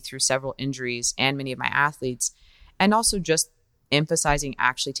with me through several injuries and many of my athletes, and also just emphasizing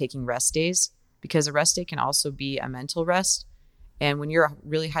actually taking rest days, because a rest day can also be a mental rest. And when you're a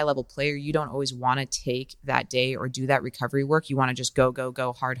really high level player, you don't always want to take that day or do that recovery work. You want to just go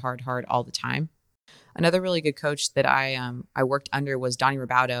hard all the time. Another really good coach that I worked under was Donnie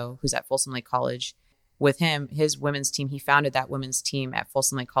Rabaudo, who's at Folsom Lake College. With him, his women's team, he founded that women's team at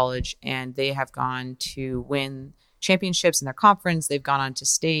Folsom Lake College, and they have gone to win championships in their conference. They've gone on to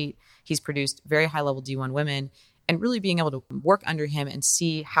state. He's produced very high level D1 women, and really being able to work under him and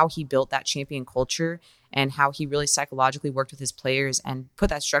see how he built that champion culture and how he really psychologically worked with his players and put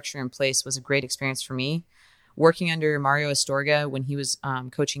that structure in place was a great experience for me. Working under Mario Astorga when he was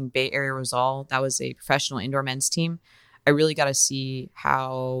coaching Bay Area Rosal, that was a professional indoor men's team. I really got to see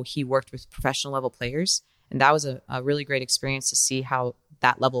how he worked with professional level players. And that was a really great experience to see how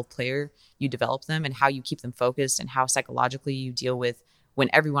that level of player, you develop them and how you keep them focused and how psychologically you deal with when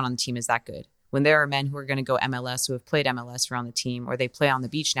everyone on the team is that good. When there are men who are going to go MLS, who have played MLS around the team, or they play on the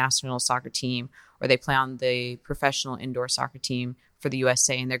beach national soccer team, or they play on the professional indoor soccer team for the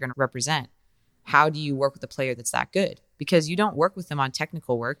USA and they're going to represent. How do you work with a player that's that good? Because you don't work with them on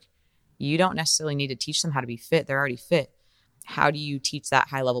technical work. You don't necessarily need to teach them how to be fit. They're already fit. How do you teach that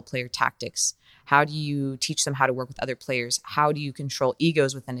high level player tactics? How do you teach them how to work with other players? How do you control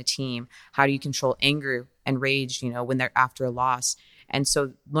egos within a team? How do you control anger and rage, when they're after a loss? And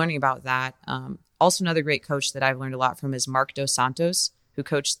so learning about that. Also another great coach that I've learned a lot from is Mark Dos Santos, who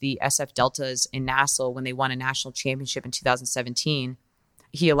coached the SF Deltas in Nassau when they won a national championship in 2017.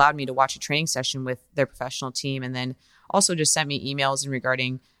 He allowed me to watch a training session with their professional team, and then also just sent me emails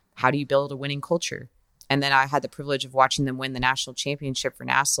regarding how do you build a winning culture. And then I had the privilege of watching them win the national championship for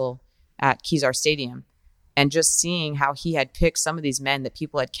Nassau at Kezar Stadium, and just seeing how he had picked some of these men that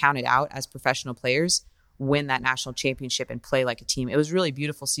people had counted out as professional players win that national championship and play like a team. It was a really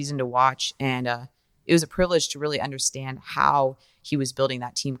beautiful season to watch, and it was a privilege to really understand how he was building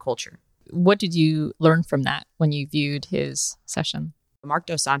that team culture. What did you learn from that when you viewed his session? Mark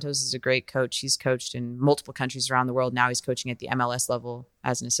Dos Santos is a great coach. He's coached in multiple countries around the world. Now he's coaching at the MLS level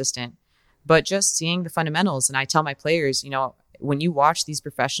as an assistant. But just seeing the fundamentals, and I tell my players, when you watch these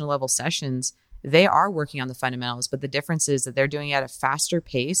professional level sessions, they are working on the fundamentals, but the difference is that they're doing it at a faster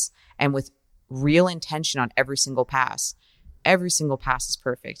pace and with real intention on every single pass. Every single pass is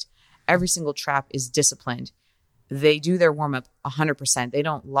perfect. Every single trap is disciplined. They do their warm-up 100%. They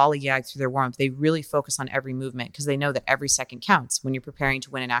don't lollygag through their warm-up. They really focus on every movement because they know that every second counts when you're preparing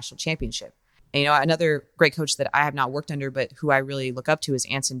to win a national championship. And, another great coach that I have not worked under, but who I really look up to is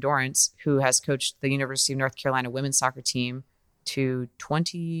Anson Dorrance, who has coached the University of North Carolina women's soccer team to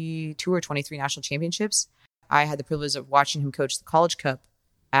 22 or 23 national championships. I had the privilege of watching him coach the College Cup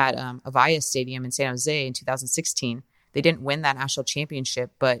at Avaya Stadium in San Jose in 2016. They didn't win that national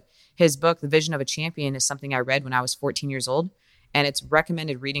championship, but his book, The Vision of a Champion, is something I read when I was 14 years old. And it's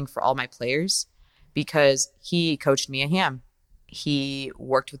recommended reading for all my players because he coached Mia Hamm. He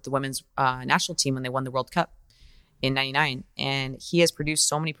worked with the women's national team when they won the World Cup in 99. And he has produced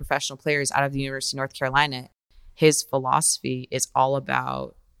so many professional players out of the University of North Carolina. His philosophy is all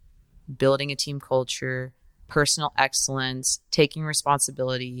about building a team culture, personal excellence, taking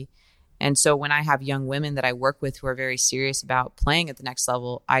responsibility. And so when I have young women that I work with who are very serious about playing at the next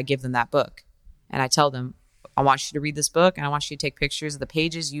level, I give them that book. And I tell them, I want you to read this book and I want you to take pictures of the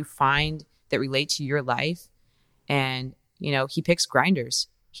pages you find that relate to your life. And, he picks grinders.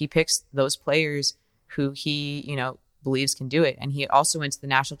 He picks those players who he, believes can do it. And he also went to the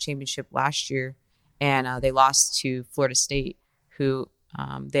national championship last year and they lost to Florida State, who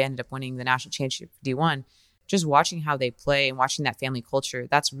they ended up winning the national championship for D1. Just watching how they play and watching that family culture,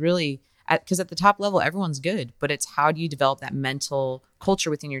 that's really, because at the top level, everyone's good, but it's how do you develop that mental culture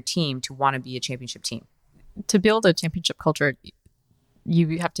within your team to want to be a championship team? To build a championship culture,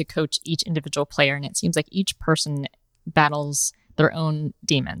 you have to coach each individual player, and it seems like each person battles their own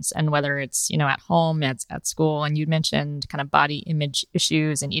demons, and whether it's, at home, at school, and you mentioned kind of body image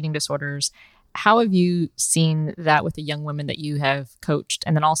issues and eating disorders. How have you seen that with the young women that you have coached,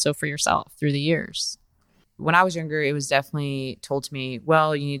 and then also for yourself through the years? When I was younger, it was definitely told to me,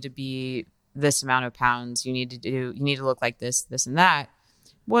 well, you need to be this amount of pounds. You need to look like this, and that.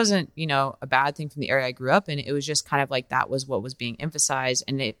 Wasn't, a bad thing from the area I grew up in. It was just kind of like that was what was being emphasized.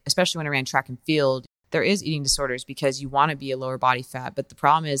 And especially when I ran track and field, there is eating disorders because you want to be a lower body fat. But the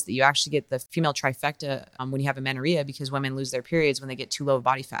problem is that you actually get the female trifecta when you have amenorrhea because women lose their periods when they get too low of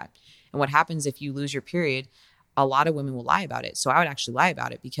body fat. And what happens if you lose your period, a lot of women will lie about it. So I would actually lie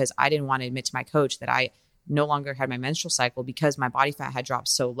about it because I didn't want to admit to my coach that I no longer had my menstrual cycle because my body fat had dropped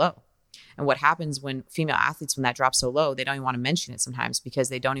so low. And what happens when female athletes, when that drops so low, they don't even want to mention it sometimes because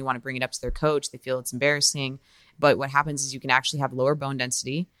they don't even want to bring it up to their coach. They feel it's embarrassing. But what happens is you can actually have lower bone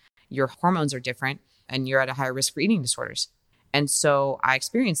density. Your hormones are different and you're at a higher risk for eating disorders. And so I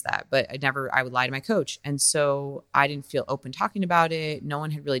experienced that, but I would lie to my coach. And so I didn't feel open talking about it. No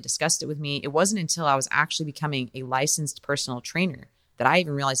one had really discussed it with me. It wasn't until I was actually becoming a licensed personal trainer that I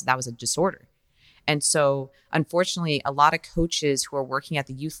even realized that was a disorder. And so unfortunately, a lot of coaches who are working at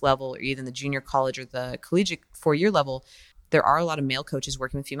the youth level or even the junior college or the collegiate 4-year level, there are a lot of male coaches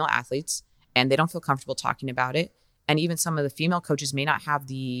working with female athletes and they don't feel comfortable talking about it. And even some of the female coaches may not have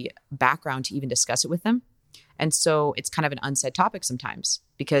the background to even discuss it with them. And so it's kind of an unsaid topic sometimes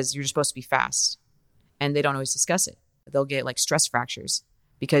because you're supposed to be fast and they don't always discuss it. They'll get like stress fractures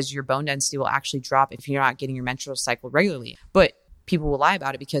because your bone density will actually drop if you're not getting your menstrual cycle regularly. But people will lie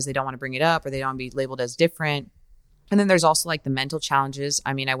about it because they don't want to bring it up or they don't want to be labeled as different. And then there's also like the mental challenges.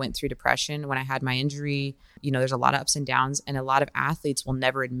 I mean, I went through depression when I had my injury. There's a lot of ups and downs, and a lot of athletes will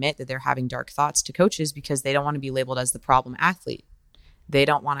never admit that they're having dark thoughts to coaches because they don't want to be labeled as the problem athlete. They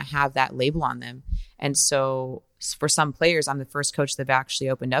don't want to have that label on them. And so for some players, I'm the first coach they've actually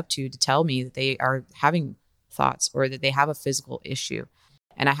opened up to tell me that they are having thoughts or that they have a physical issue.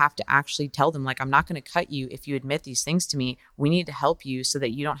 And I have to actually tell them, like, I'm not going to cut you if you admit these things to me. We need to help you so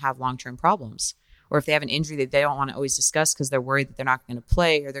that you don't have long-term problems. Or if they have an injury that they don't want to always discuss because they're worried that they're not going to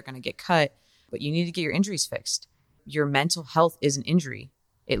play or they're going to get cut, but you need to get your injuries fixed. Your mental health is an injury.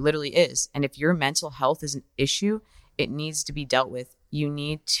 It literally is. And if your mental health is an issue, it needs to be dealt with. You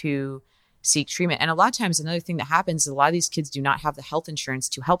need to seek treatment. And a lot of times, another thing that happens is a lot of these kids do not have the health insurance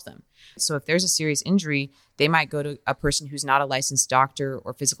to help them. So if there's a serious injury, they might go to a person who's not a licensed doctor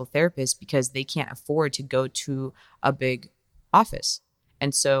or physical therapist because they can't afford to go to a big office.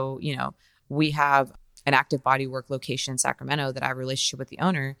 And so, we have an active bodywork location in Sacramento that I have a relationship with the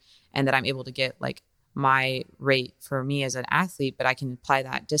owner and that I'm able to get like my rate for me as an athlete, but I can apply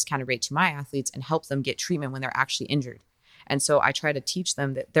that discounted rate to my athletes and help them get treatment when they're actually injured. And so I try to teach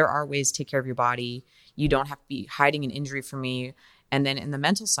them that there are ways to take care of your body. You don't have to be hiding an injury from me. And then in the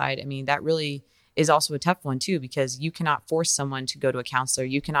mental side, I mean, that really is also a tough one too, because you cannot force someone to go to a counselor.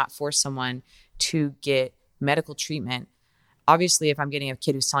 You cannot force someone to get medical treatment. Obviously, if I'm getting a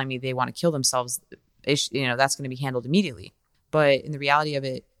kid who's telling me they want to kill themselves, that's going to be handled immediately. But in the reality of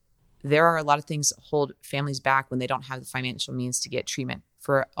it, there are a lot of things that hold families back when they don't have the financial means to get treatment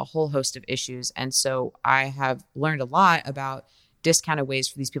for a whole host of issues. And so I have learned a lot about discounted ways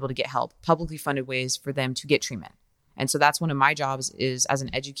for these people to get help, publicly funded ways for them to get treatment. And so that's one of my jobs is as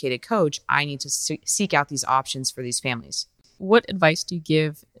an educated coach, I need to seek out these options for these families. What advice do you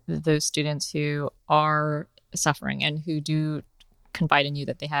give those students who are suffering and who do confide in you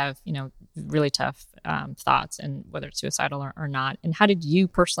that they have, really tough thoughts, and whether it's suicidal or not? And how did you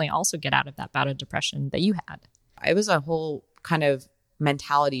personally also get out of that bout of depression that you had? It was a whole kind of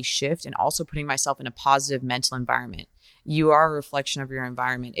mentality shift and also putting myself in a positive mental environment. You are a reflection of your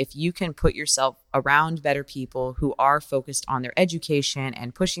environment. If you can put yourself around better people who are focused on their education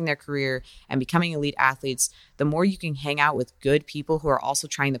and pushing their career and becoming elite athletes, the more you can hang out with good people who are also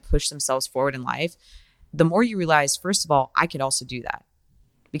trying to push themselves forward in life, the more you realize, first of all, I could also do that.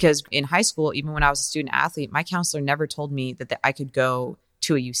 Because in high school, even when I was a student athlete, my counselor never told me that I could go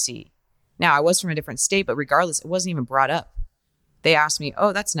to a UC. Now, I was from a different state, but regardless, it wasn't even brought up. They asked me,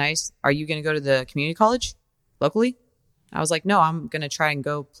 oh, that's nice. Are you going to go to the community college locally? I was like, no, I'm going to try and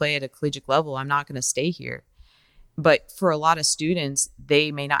go play at a collegiate level. I'm not going to stay here. But for a lot of students,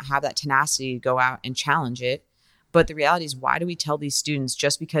 they may not have that tenacity to go out and challenge it. But the reality is, why do we tell these students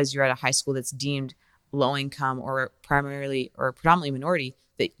just because you're at a high school that's deemed low income or primarily or predominantly minority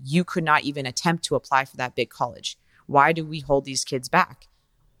that you could not even attempt to apply for that big college? Why do we hold these kids back?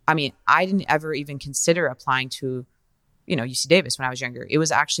 I mean, I didn't ever even consider applying to UC Davis when I was younger. It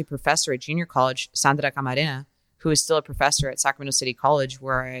was actually a professor at junior college, Sandra Camarena, who is still a professor at Sacramento City College,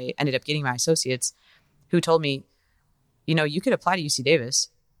 where I ended up getting my associates, who told me, you could apply to UC Davis.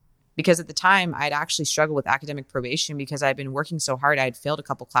 Because at the time, I'd actually struggled with academic probation because I'd been working so hard. I had failed a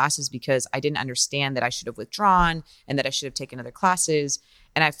couple classes because I didn't understand that I should have withdrawn and that I should have taken other classes.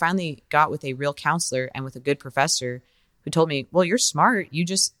 And I finally got with a real counselor and with a good professor who told me, well, you're smart. You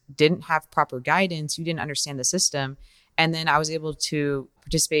just didn't have proper guidance. You didn't understand the system. And then I was able to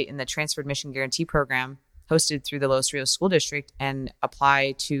participate in the Transfer Admission Guarantee Program hosted through the Los Rios School District and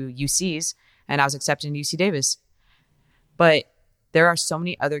apply to UCs. And I was accepted into UC Davis. But there are so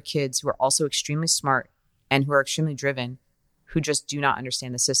many other kids who are also extremely smart and who are extremely driven who just do not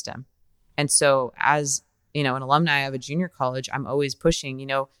understand the system. And so as an alumni of a junior college, I'm always pushing,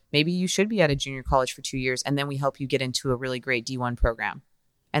 maybe you should be at a junior college for 2 years and then we help you get into a really great D1 program.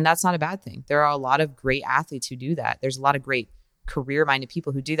 And that's not a bad thing. There are a lot of great athletes who do that. There's a lot of great career-minded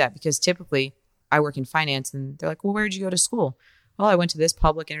people who do that, because typically I work in finance and they're like, well, where'd you go to school? Well, I went to this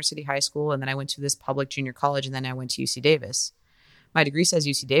public inner city high school, and then I went to this public junior college, and then I went to UC Davis. My degree says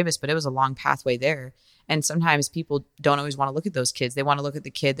UC Davis, but it was a long pathway there. And sometimes people don't always want to look at those kids. They want to look at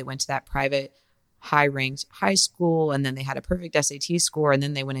the kid that went to that private, high-ranked high school, and then they had a perfect SAT score, and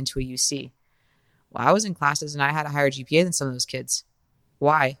then they went into a UC. Well, I was in classes and I had a higher GPA than some of those kids.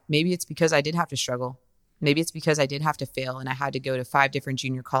 Why? Maybe it's because I did have to struggle. Maybe it's because I did have to fail and I had to go to 5 different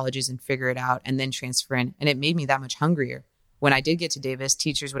junior colleges and figure it out and then transfer in. And it made me that much hungrier. When I did get to Davis,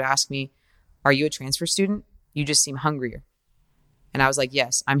 teachers would ask me, are you a transfer student? You just seem hungrier. And I was like,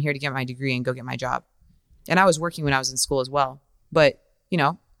 yes, I'm here to get my degree and go get my job. And I was working when I was in school as well. But,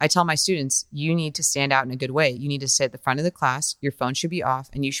 I tell my students, you need to stand out in a good way. You need to sit at the front of the class. Your phone should be off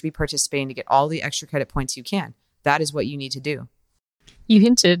and you should be participating to get all the extra credit points you can. That is what you need to do. You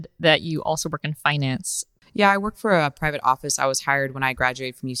hinted that you also work in finance. Yeah, I work for a private office. I was hired when I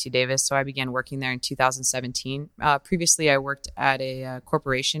graduated from UC Davis, so I began working there in 2017. Previously, I worked at a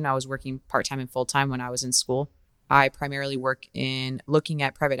corporation. I was working part-time and full-time when I was in school. I primarily work in looking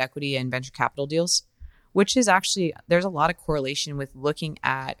at private equity and venture capital deals, which is actually, there's a lot of correlation with looking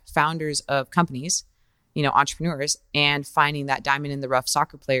at founders of companies, entrepreneurs, and finding that diamond in the rough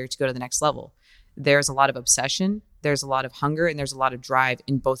soccer player to go to the next level. There's a lot of obsession, there's a lot of hunger, and there's a lot of drive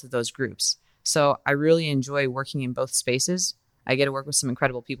in both of those groups. So I really enjoy working in both spaces. I get to work with some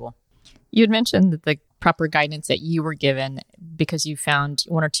incredible people. You had mentioned that the proper guidance that you were given because you found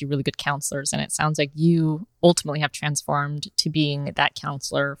 1 or 2 really good counselors, and it sounds like you ultimately have transformed to being that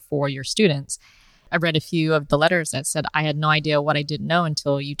counselor for your students. I read a few of the letters that said, I had no idea what I didn't know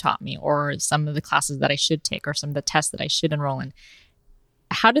until you taught me, or some of the classes that I should take, or some of the tests that I should enroll in.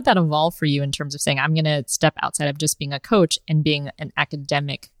 How did that evolve for you in terms of saying, I'm going to step outside of just being a coach and being an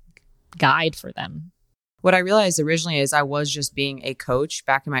academic guide for them? What I realized originally is I was just being a coach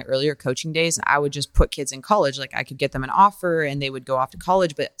back in my earlier coaching days. And I would just put kids in college. Like I could get them an offer and they would go off to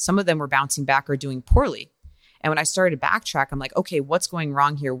college, but some of them were bouncing back or doing poorly. And when I started to backtrack, I'm like, okay, what's going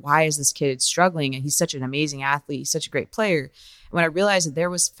wrong here? Why is this kid struggling? And he's such an amazing athlete. He's such a great player. And when I realized that there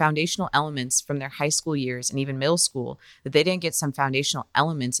was foundational elements from their high school years and even middle school, that they didn't get some foundational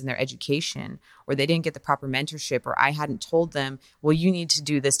elements in their education, or they didn't get the proper mentorship, or I hadn't told them, well, you need to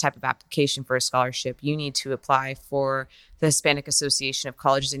do this type of application for a scholarship. You need to apply for the Hispanic Association of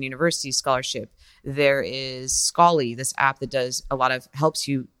Colleges and Universities scholarship. There is Scholarly, this app that does a lot of, helps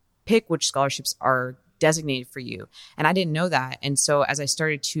you pick which scholarships are designated for you. And I didn't know that. And so as I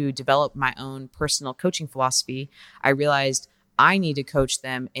started to develop my own personal coaching philosophy, I realized I need to coach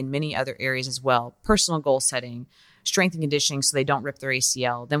them in many other areas as well. Personal goal setting, strength and conditioning so they don't rip their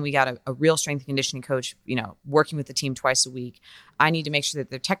ACL. Then we got a real strength and conditioning coach, working with the team twice a week. I need to make sure that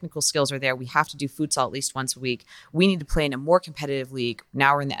their technical skills are there. We have to do futsal at least once a week. We need to play in a more competitive league.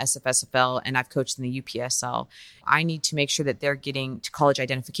 Now we're in the SFSFL and I've coached in the UPSL. I need to make sure that they're getting to college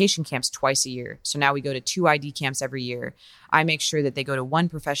identification camps twice a year. So now we go to 2 ID camps every year. I make sure that they go to 1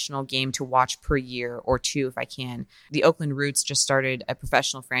 professional game to watch per year, or 2 if I can. The Oakland Roots just started a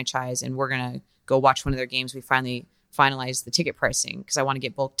professional franchise and we're going to go watch one of their games. We finally finalized the ticket pricing because I want to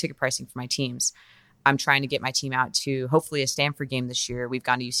get bulk ticket pricing for my teams. I'm trying to get my team out to hopefully a Stanford game this year. We've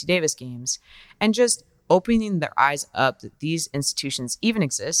gone to UC Davis games, and just opening their eyes up that these institutions even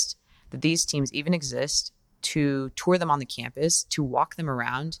exist, that these teams even exist, to tour them on the campus, to walk them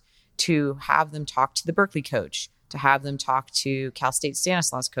around, to have them talk to the Berkeley coach, to have them talk to Cal State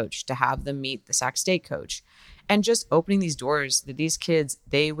Stanislaus coach, to have them meet the Sac State coach. And just opening these doors that these kids,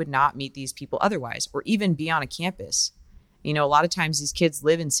 they would not meet these people otherwise, or even be on a campus. A lot of times these kids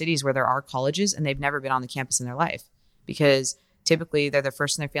live in cities where there are colleges and they've never been on the campus in their life, because typically they're the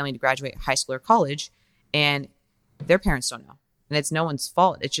first in their family to graduate high school or college, and their parents don't know. And it's no one's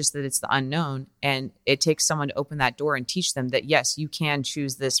fault. It's just that it's the unknown. And it takes someone to open that door and teach them that, yes, you can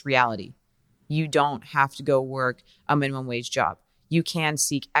choose this reality. You don't have to go work a minimum wage job. You can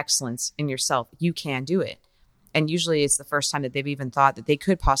seek excellence in yourself. You can do it. And usually it's the first time that they've even thought that they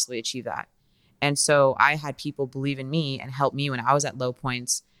could possibly achieve that. And so I had people believe in me and help me when I was at low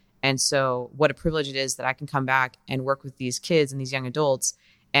points. And so what a privilege it is that I can come back and work with these kids and these young adults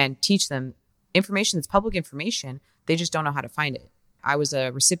and teach them information that's public information. They just don't know how to find it. I was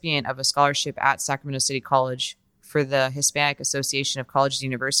a recipient of a scholarship at Sacramento City College for the Hispanic Association of Colleges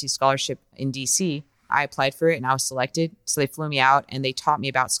and Universities scholarship in DC. I applied for it and I was selected. So they flew me out and they taught me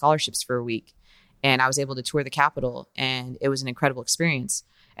about scholarships for a week. And I was able to tour the Capitol, and it was an incredible experience.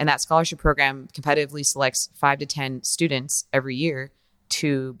 And that scholarship program competitively selects 5 to 10 students every year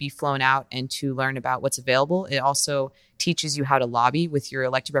to be flown out and to learn about what's available. It also teaches you how to lobby with your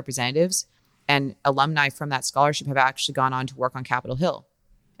elected representatives. And alumni from that scholarship have actually gone on to work on Capitol Hill.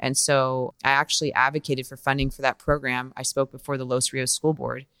 And so I actually advocated for funding for that program. I spoke before the Los Rios School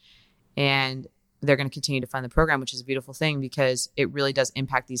Board, and they're going to continue to fund the program, which is a beautiful thing because it really does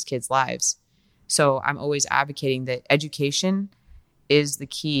impact these kids' lives. So I'm always advocating that education is the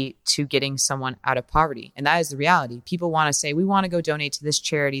key to getting someone out of poverty. And that is the reality. People want to say, we want to go donate to this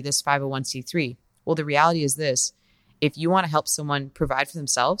charity, this 501c3. Well, the reality is this. If you want to help someone provide for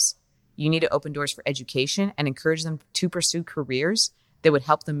themselves, you need to open doors for education and encourage them to pursue careers that would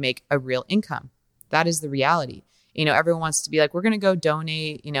help them make a real income. That is the reality. Everyone wants to be like, we're going to go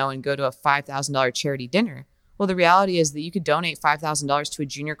donate, and go to a $5,000 charity dinner. Well, the reality is that you could donate $5,000 to a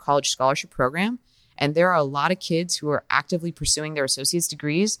junior college scholarship program. And there are a lot of kids who are actively pursuing their associate's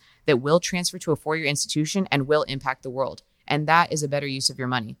degrees that will transfer to a 4-year institution and will impact the world. And that is a better use of your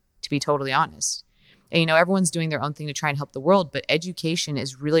money, to be totally honest. And, everyone's doing their own thing to try and help the world, but education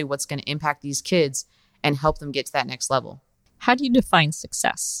is really what's going to impact these kids and help them get to that next level. How do you define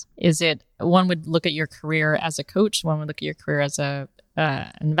success? Is it one would look at your career as a coach, one would look at your career as a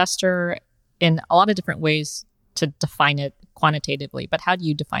investor, in a lot of different ways to define it quantitatively, but how do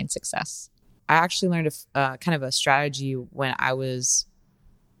you define success? I actually learned kind of a strategy when I was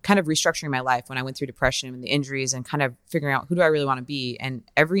kind of restructuring my life, when I went through depression and the injuries and kind of figuring out who do I really want to be. And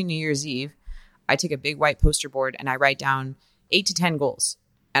every New Year's Eve, I take a big white poster board and I write down 8 to 10 goals.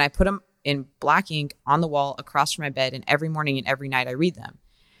 And I put them in black ink on the wall across from my bed. And every morning and every night I read them.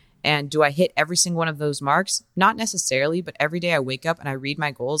 And do I hit every single one of those marks? Not necessarily, but every day I wake up and I read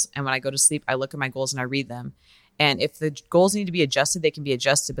my goals. And when I go to sleep, I look at my goals and I read them. And if the goals need to be adjusted, they can be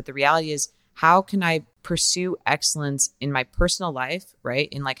adjusted. But the reality is, how can I pursue excellence in my personal life, right?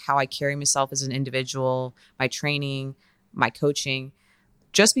 In like how I carry myself as an individual, my training, my coaching.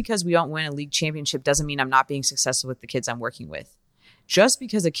 Just because we don't win a league championship doesn't mean I'm not being successful with the kids I'm working with. Just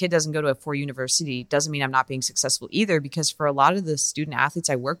because a kid doesn't go to a 4 university doesn't mean I'm not being successful either, because for a lot of the student athletes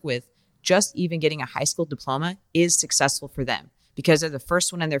I work with, just even getting a high school diploma is successful for them because they're the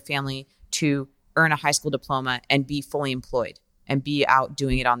first one in their family to earn a high school diploma and be fully employed and be out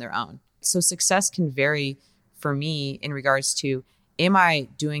doing it on their own. So success can vary for me in regards to, am I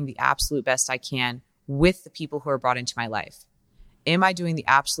doing the absolute best I can with the people who are brought into my life? Am I doing the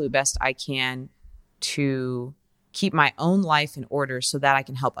absolute best I can to keep my own life in order so that I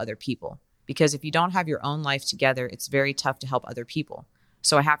can help other people? Because if you don't have your own life together, it's very tough to help other people.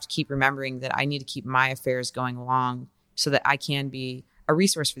 So I have to keep remembering that I need to keep my affairs going along so that I can be a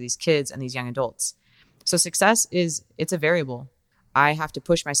resource for these kids and these young adults. So success it's a variable. I have to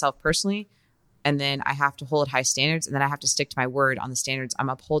push myself personally, and then I have to hold high standards, and then I have to stick to my word on the standards I'm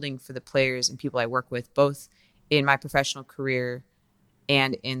upholding for the players and people I work with, both in my professional career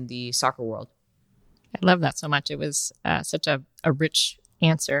and in the soccer world. I love that so much. It was such a rich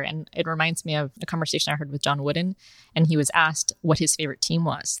answer. And it reminds me of a conversation I heard with John Wooden. And he was asked what his favorite team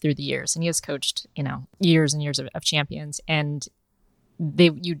was through the years. And he has coached, years and years of champions. And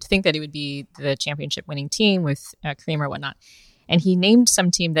you'd think that it would be the championship winning team with Kareem or whatnot. And he named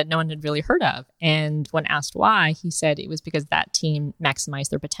some team that no one had really heard of. And when asked why, he said it was because that team maximized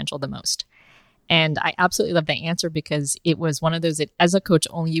their potential the most. And I absolutely love that answer because it was one of those that as a coach,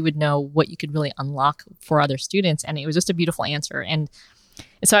 only you would know what you could really unlock for other students. And it was just a beautiful answer. And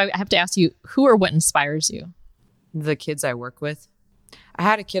so I have to ask you, who or what inspires you? The kids I work with. I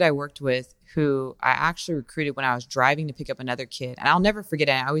had a kid I worked with who I actually recruited when I was driving to pick up another kid. And I'll never forget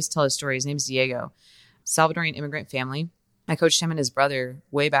it. I always tell his story. His name's Diego, Salvadorian immigrant family. I coached him and his brother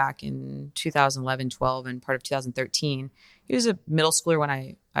way back in 2011, 12, and part of 2013. He was a middle schooler when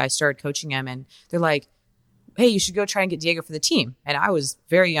I started coaching him. And they're like, hey, you should go try and get Diego for the team. And I was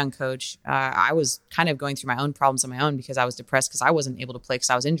very young coach. I was kind of going through my own problems on my own because I was depressed because I wasn't able to play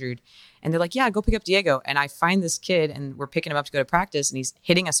because I was injured. And they're like, yeah, go pick up Diego. And I find this kid and we're picking him up to go to practice and he's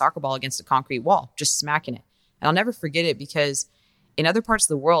hitting a soccer ball against a concrete wall, just smacking it. And I'll never forget it because in other parts of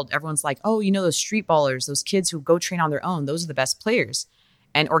the world, everyone's like, oh, those street ballers, those kids who go train on their own, those are the best players.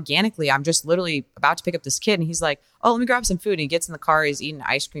 And organically, I'm just literally about to pick up this kid. And he's like, oh, let me grab some food. And he gets in the car. He's eating an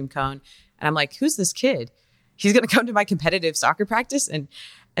ice cream cone. And I'm like, who's this kid? He's going to come to my competitive soccer practice. And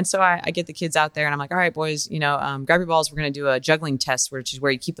so I get the kids out there and I'm like, all right, boys, grab your balls. We're going to do a juggling test, which is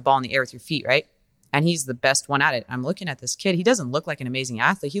where you keep the ball in the air with your feet, right? And he's the best one at it. I'm looking at this kid. He doesn't look like an amazing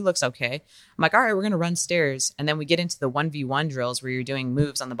athlete. He looks okay. I'm like, all right, we're going to run stairs. And then we get into the 1v1 drills where you're doing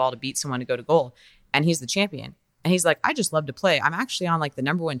moves on the ball to beat someone to go to goal. And he's the champion. And he's like, I just love to play. I'm actually on like the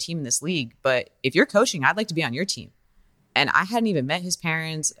number one team in this league. But if you're coaching, I'd like to be on your team. And I hadn't even met his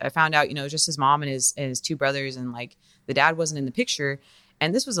parents. I found out, just his mom and his two brothers, and like the dad wasn't in the picture.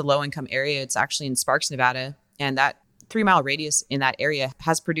 And this was a low income area. It's actually in Sparks, Nevada. And that 3-mile radius in that area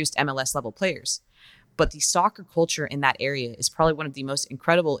has produced MLS level players. But the soccer culture in that area is probably one of the most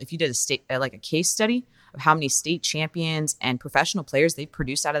incredible. If you did a case study of how many state champions and professional players they've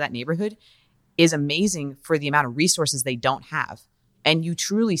produced out of that neighborhood, is amazing for the amount of resources they don't have. And you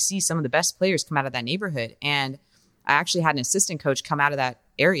truly see some of the best players come out of that neighborhood. And I actually had an assistant coach come out of that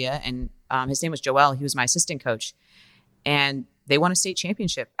area, and his name was Joel. He was my assistant coach. And they won a state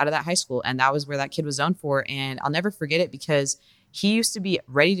championship out of that high school. And that was where that kid was zoned for. And I'll never forget it because he used to be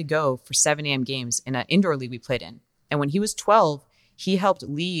ready to go for 7 a.m. games in an indoor league we played in. And when he was 12, he helped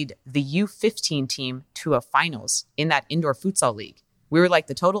lead the U15 team to a finals in that indoor futsal league. We were like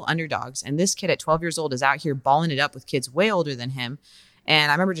the total underdogs. And this kid at 12 years old is out here balling it up with kids way older than him.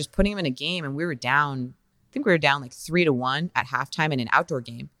 And I remember just putting him in a game, and we were down, I think we were down like 3-1 at halftime in an outdoor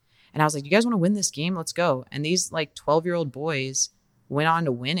game. And I was like, you guys want to win this game? Let's go. And these like 12-year-old boys went on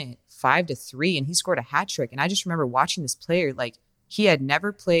to win it 5-3, and he scored a hat trick. And I just remember watching this player, like he had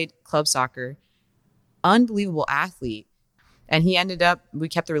never played club soccer, unbelievable athlete. And he ended up, we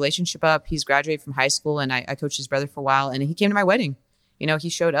kept the relationship up. He's graduated from high school, and I coached his brother for a while, and he came to my wedding. He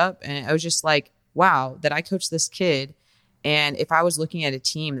showed up, and I was just like, wow, that I coached this kid. And if I was looking at a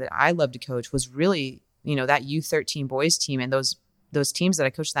team that I love to coach, was really, that U13 boys team, and those teams that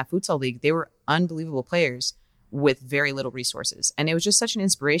I coached in that futsal league, they were unbelievable players with very little resources. And it was just such an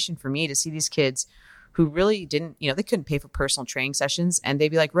inspiration for me to see these kids who really didn't, they couldn't pay for personal training sessions. And they'd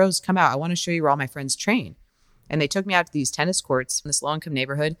be like, Rose, come out. I want to show you where all my friends train. And they took me out to these tennis courts in this low-income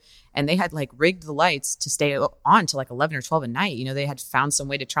neighborhood, and they had like rigged the lights to stay on till like 11 or 12 at night. They had found some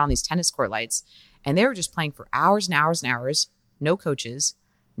way to turn on these tennis court lights, and they were just playing for hours and hours and hours. No coaches,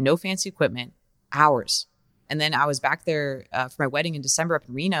 no fancy equipment, hours. And then I was back there for my wedding in December up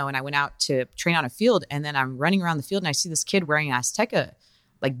in Reno, and I went out to train on a field, and then I'm running around the field, and I see this kid wearing an Azteca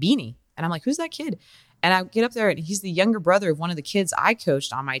like beanie, and I'm like, who's that kid? And I get up there, and he's the younger brother of one of the kids I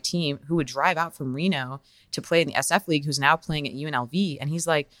coached on my team who would drive out from Reno to play in the SF League, who's now playing at UNLV. And he's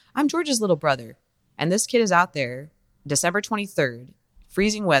like, I'm George's little brother. And this kid is out there December 23rd,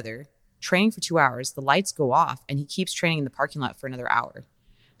 freezing weather, training for 2 hours. The lights go off, and he keeps training in the parking lot for another hour.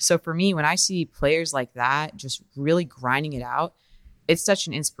 So for me, when I see players like that just really grinding it out, it's such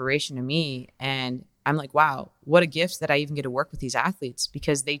an inspiration to me. And I'm like, wow, what a gift that I even get to work with these athletes,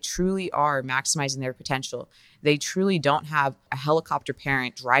 because they truly are maximizing their potential. They truly don't have a helicopter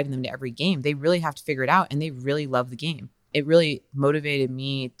parent driving them to every game. They really have to figure it out, and they really love the game. It really motivated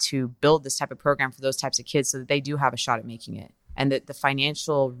me to build this type of program for those types of kids so that they do have a shot at making it, and that the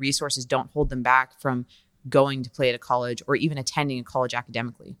financial resources don't hold them back from going to play at a college or even attending a college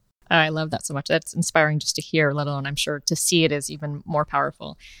academically. I love that so much. That's inspiring just to hear, let alone I'm sure to see it is even more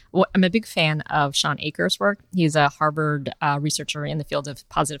powerful. I'm a big fan of Sean Akers' work. He's a Harvard researcher in the field of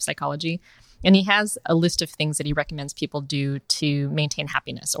positive psychology. And he has a list of things that he recommends people do to maintain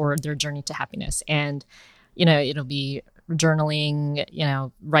happiness or their journey to happiness. And, it'll be journaling,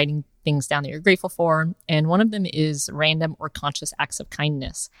 writing things down that you're grateful for. And one of them is random or conscious acts of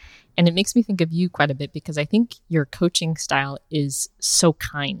kindness. And it makes me think of you quite a bit because I think your coaching style is so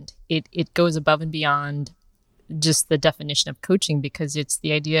kind. It goes above and beyond just the definition of coaching, because it's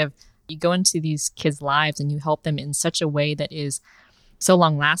the idea of you go into these kids' lives and you help them in such a way that is so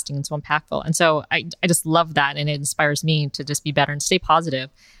long lasting and so impactful. And so I just love that. And it inspires me to just be better and stay positive.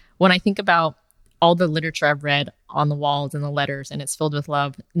 When I think about all the literature I've read on the walls and the letters, and it's filled with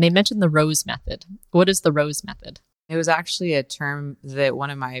love, and they mentioned the Rose method. What is the Rose method? It was actually a term that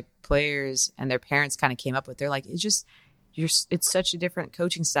one of my players and their parents kind of came up with. They're like, it's such a different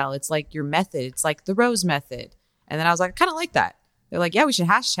coaching style. It's like your method. It's like the Rose method. And then I was like, I kind of like that. They're like, yeah, we should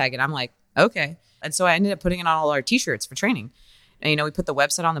hashtag it. I'm like, okay. And so I ended up putting it on all our t-shirts for training. And, we put the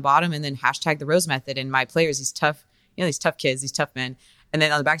website on the bottom and then hashtag the Rose method. And my players, these tough kids, these tough men. And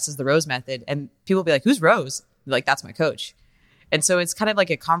then on the back says the Rose method. And people will be like, who's Rose? Like, that's my coach. And so it's kind of like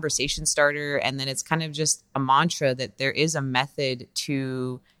a conversation starter. And then it's kind of just a mantra that there is a method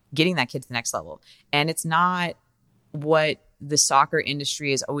to getting that kid to the next level. And it's not what the soccer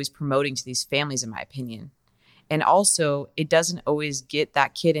industry is always promoting to these families, in my opinion. And also, it doesn't always get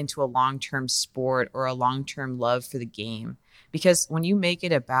that kid into a long-term sport or a long-term love for the game. Because when you make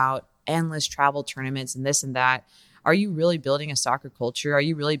it about endless travel tournaments and this and that, are you really building a soccer culture? Are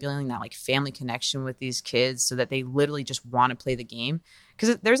you really building that like family connection with these kids so that they literally just want to play the game?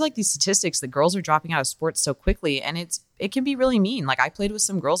 Because there's like these statistics that girls are dropping out of sports so quickly, and it can be really mean. Like I played with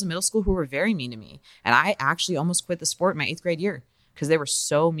some girls in middle school who were very mean to me, and I actually almost quit the sport in my 8th grade year because they were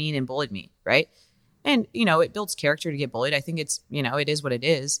so mean and bullied me, right? And, it builds character to get bullied. I think it's, it is what it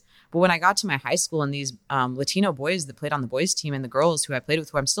is. But when I got to my high school and these Latino boys that played on the boys team and the girls who I played with,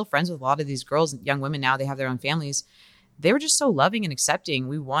 who I'm still friends with, a lot of these girls, young women now, they have their own families. They were just so loving and accepting.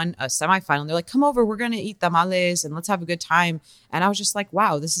 We won a semifinal. And they're like, come over, we're going to eat tamales and let's have a good time. And I was just like,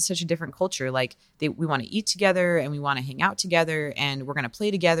 wow, this is such a different culture. Like we want to eat together and we want to hang out together and we're going to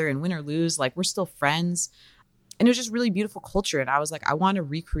play together and win or lose. Like we're still friends. And it was just really beautiful culture. And I was like, I want to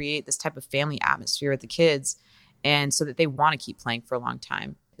recreate this type of family atmosphere with the kids and so that they want to keep playing for a long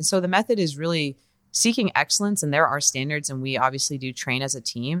time. And so the method is really seeking excellence. And there are standards and we obviously do train as a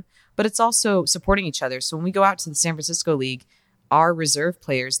team, but it's also supporting each other. So when we go out to the San Francisco League, our reserve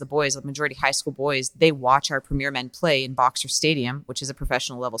players, the boys, the majority high school boys, they watch our premier men play in Boxer Stadium, which is a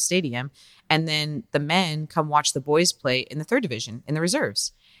professional level stadium. And then the men come watch the boys play in the third division in the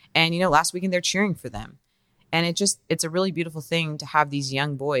reserves. And, last weekend they're cheering for them. And it's a really beautiful thing to have these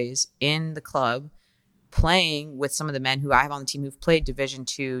young boys in the club playing with some of the men who I have on the team who've played Division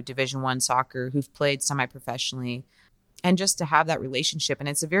II, Division I soccer, who've played semi-professionally, and just to have that relationship. And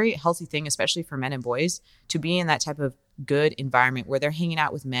it's a very healthy thing, especially for men and boys, to be in that type of good environment where they're hanging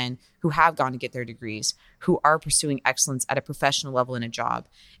out with men who have gone to get their degrees, who are pursuing excellence at a professional level in a job.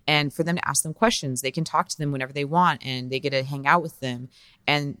 And for them to ask them questions, they can talk to them whenever they want and they get to hang out with them.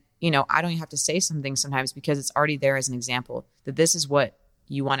 And I don't even have to say something sometimes because it's already there as an example that this is what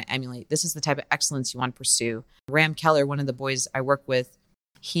you want to emulate. This is the type of excellence you want to pursue. Ram Keller, one of the boys I work with,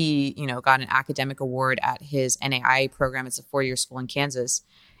 he, got an academic award at his NAIA program. It's a 4-year school in Kansas.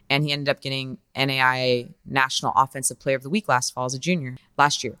 And he ended up getting NAIA National Offensive Player of the Week last fall as a junior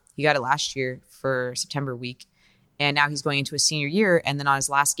last year. He got it last year for September week. And now he's going into a senior year. And then on his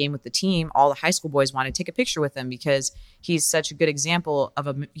last game with the team, all the high school boys wanted to take a picture with him because he's such a good example of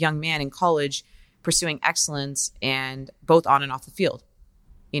a young man in college pursuing excellence and both on and off the field,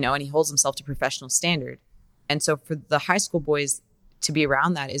 and he holds himself to professional standard. And so for the high school boys to be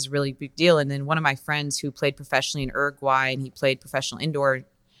around that is a really big deal. And then one of my friends who played professionally in Uruguay and he played professional indoor,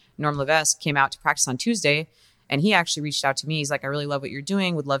 Norm Levesque, came out to practice on Tuesday. And he actually reached out to me. He's like, I really love what you're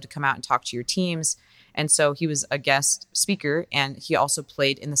doing. Would love to come out and talk to your teams. And so he was a guest speaker and he also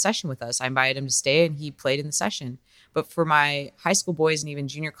played in the session with us. I invited him to stay and he played in the session. But for my high school boys and even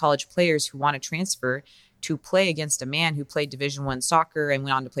junior college players who want to transfer to play against a man who played Division I soccer and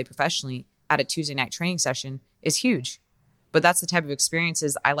went on to play professionally at a Tuesday night training session is huge. But that's the type of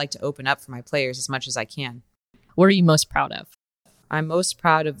experiences I like to open up for my players as much as I can. What are you most proud of? I'm most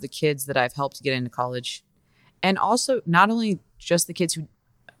proud of the kids that I've helped get into college. And also not only just the kids who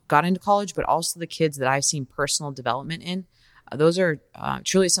got into college, but also the kids that I've seen personal development in. Those are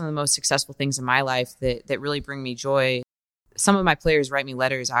truly some of the most successful things in my life that really bring me joy. Some of my players write me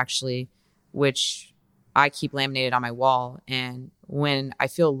letters, actually, which I keep laminated on my wall. And when I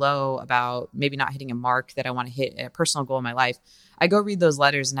feel low about maybe not hitting a mark that I want to hit, a personal goal in my life, I go read those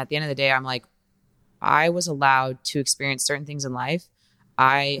letters. And at the end of the day, I'm like, I was allowed to experience certain things in life.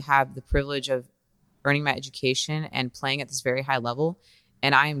 I have the privilege of earning my education and playing at this very high level.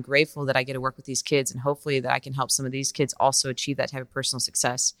 And I am grateful that I get to work with these kids and hopefully that I can help some of these kids also achieve that type of personal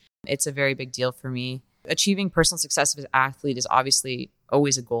success. It's a very big deal for me. Achieving personal success as an athlete is obviously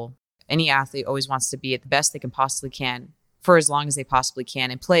always a goal. Any athlete always wants to be at the best they can possibly can for as long as they possibly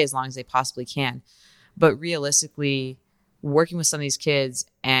can and play as long as they possibly can. But realistically, working with some of these kids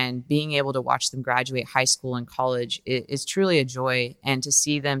and being able to watch them graduate high school and college is truly a joy. And to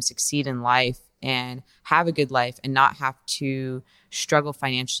see them succeed in life and have a good life and not have to struggle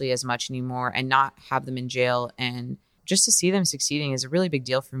financially as much anymore and not have them in jail and just to see them succeeding is a really big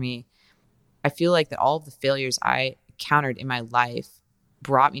deal for me. I feel like that all of the failures I encountered in my life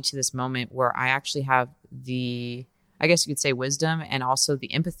brought me to this moment where I actually have the, I guess you could say, wisdom and also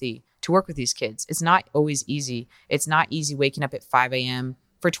the empathy to work with these kids. It's not always easy. It's not easy waking up at 5 a.m.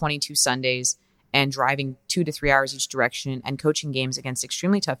 for 22 Sundays and driving 2 to 3 hours each direction and coaching games against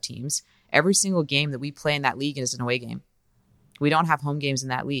extremely tough teams. Every single game that we play in that league is an away game. We don't have home games in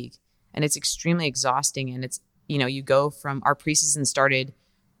that league. And it's extremely exhausting. And it's, you go from our preseason started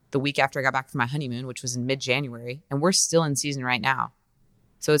the week after I got back from my honeymoon, which was in mid-January, and we're still in season right now.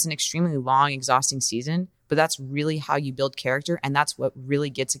 So it's an extremely long, exhausting season, but that's really how you build character. And that's what really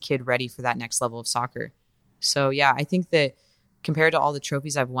gets a kid ready for that next level of soccer. So yeah, I think that compared to all the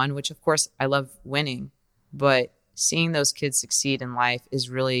trophies I've won, which of course I love winning, but seeing those kids succeed in life is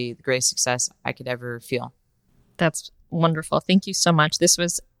really the greatest success I could ever feel. That's wonderful. Thank you so much. This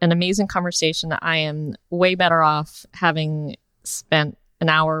was an amazing conversation. I am way better off having spent an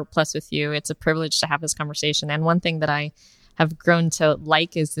hour plus with you. It's a privilege to have this conversation. And one thing that I have grown to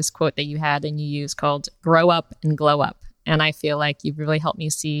like is this quote that you had and you used called "grow up and glow up." And I feel like you've really helped me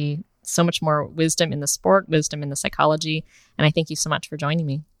see so much more wisdom in the sport, wisdom in the psychology. And I thank you so much for joining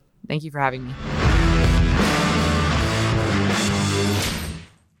me. Thank you for having me.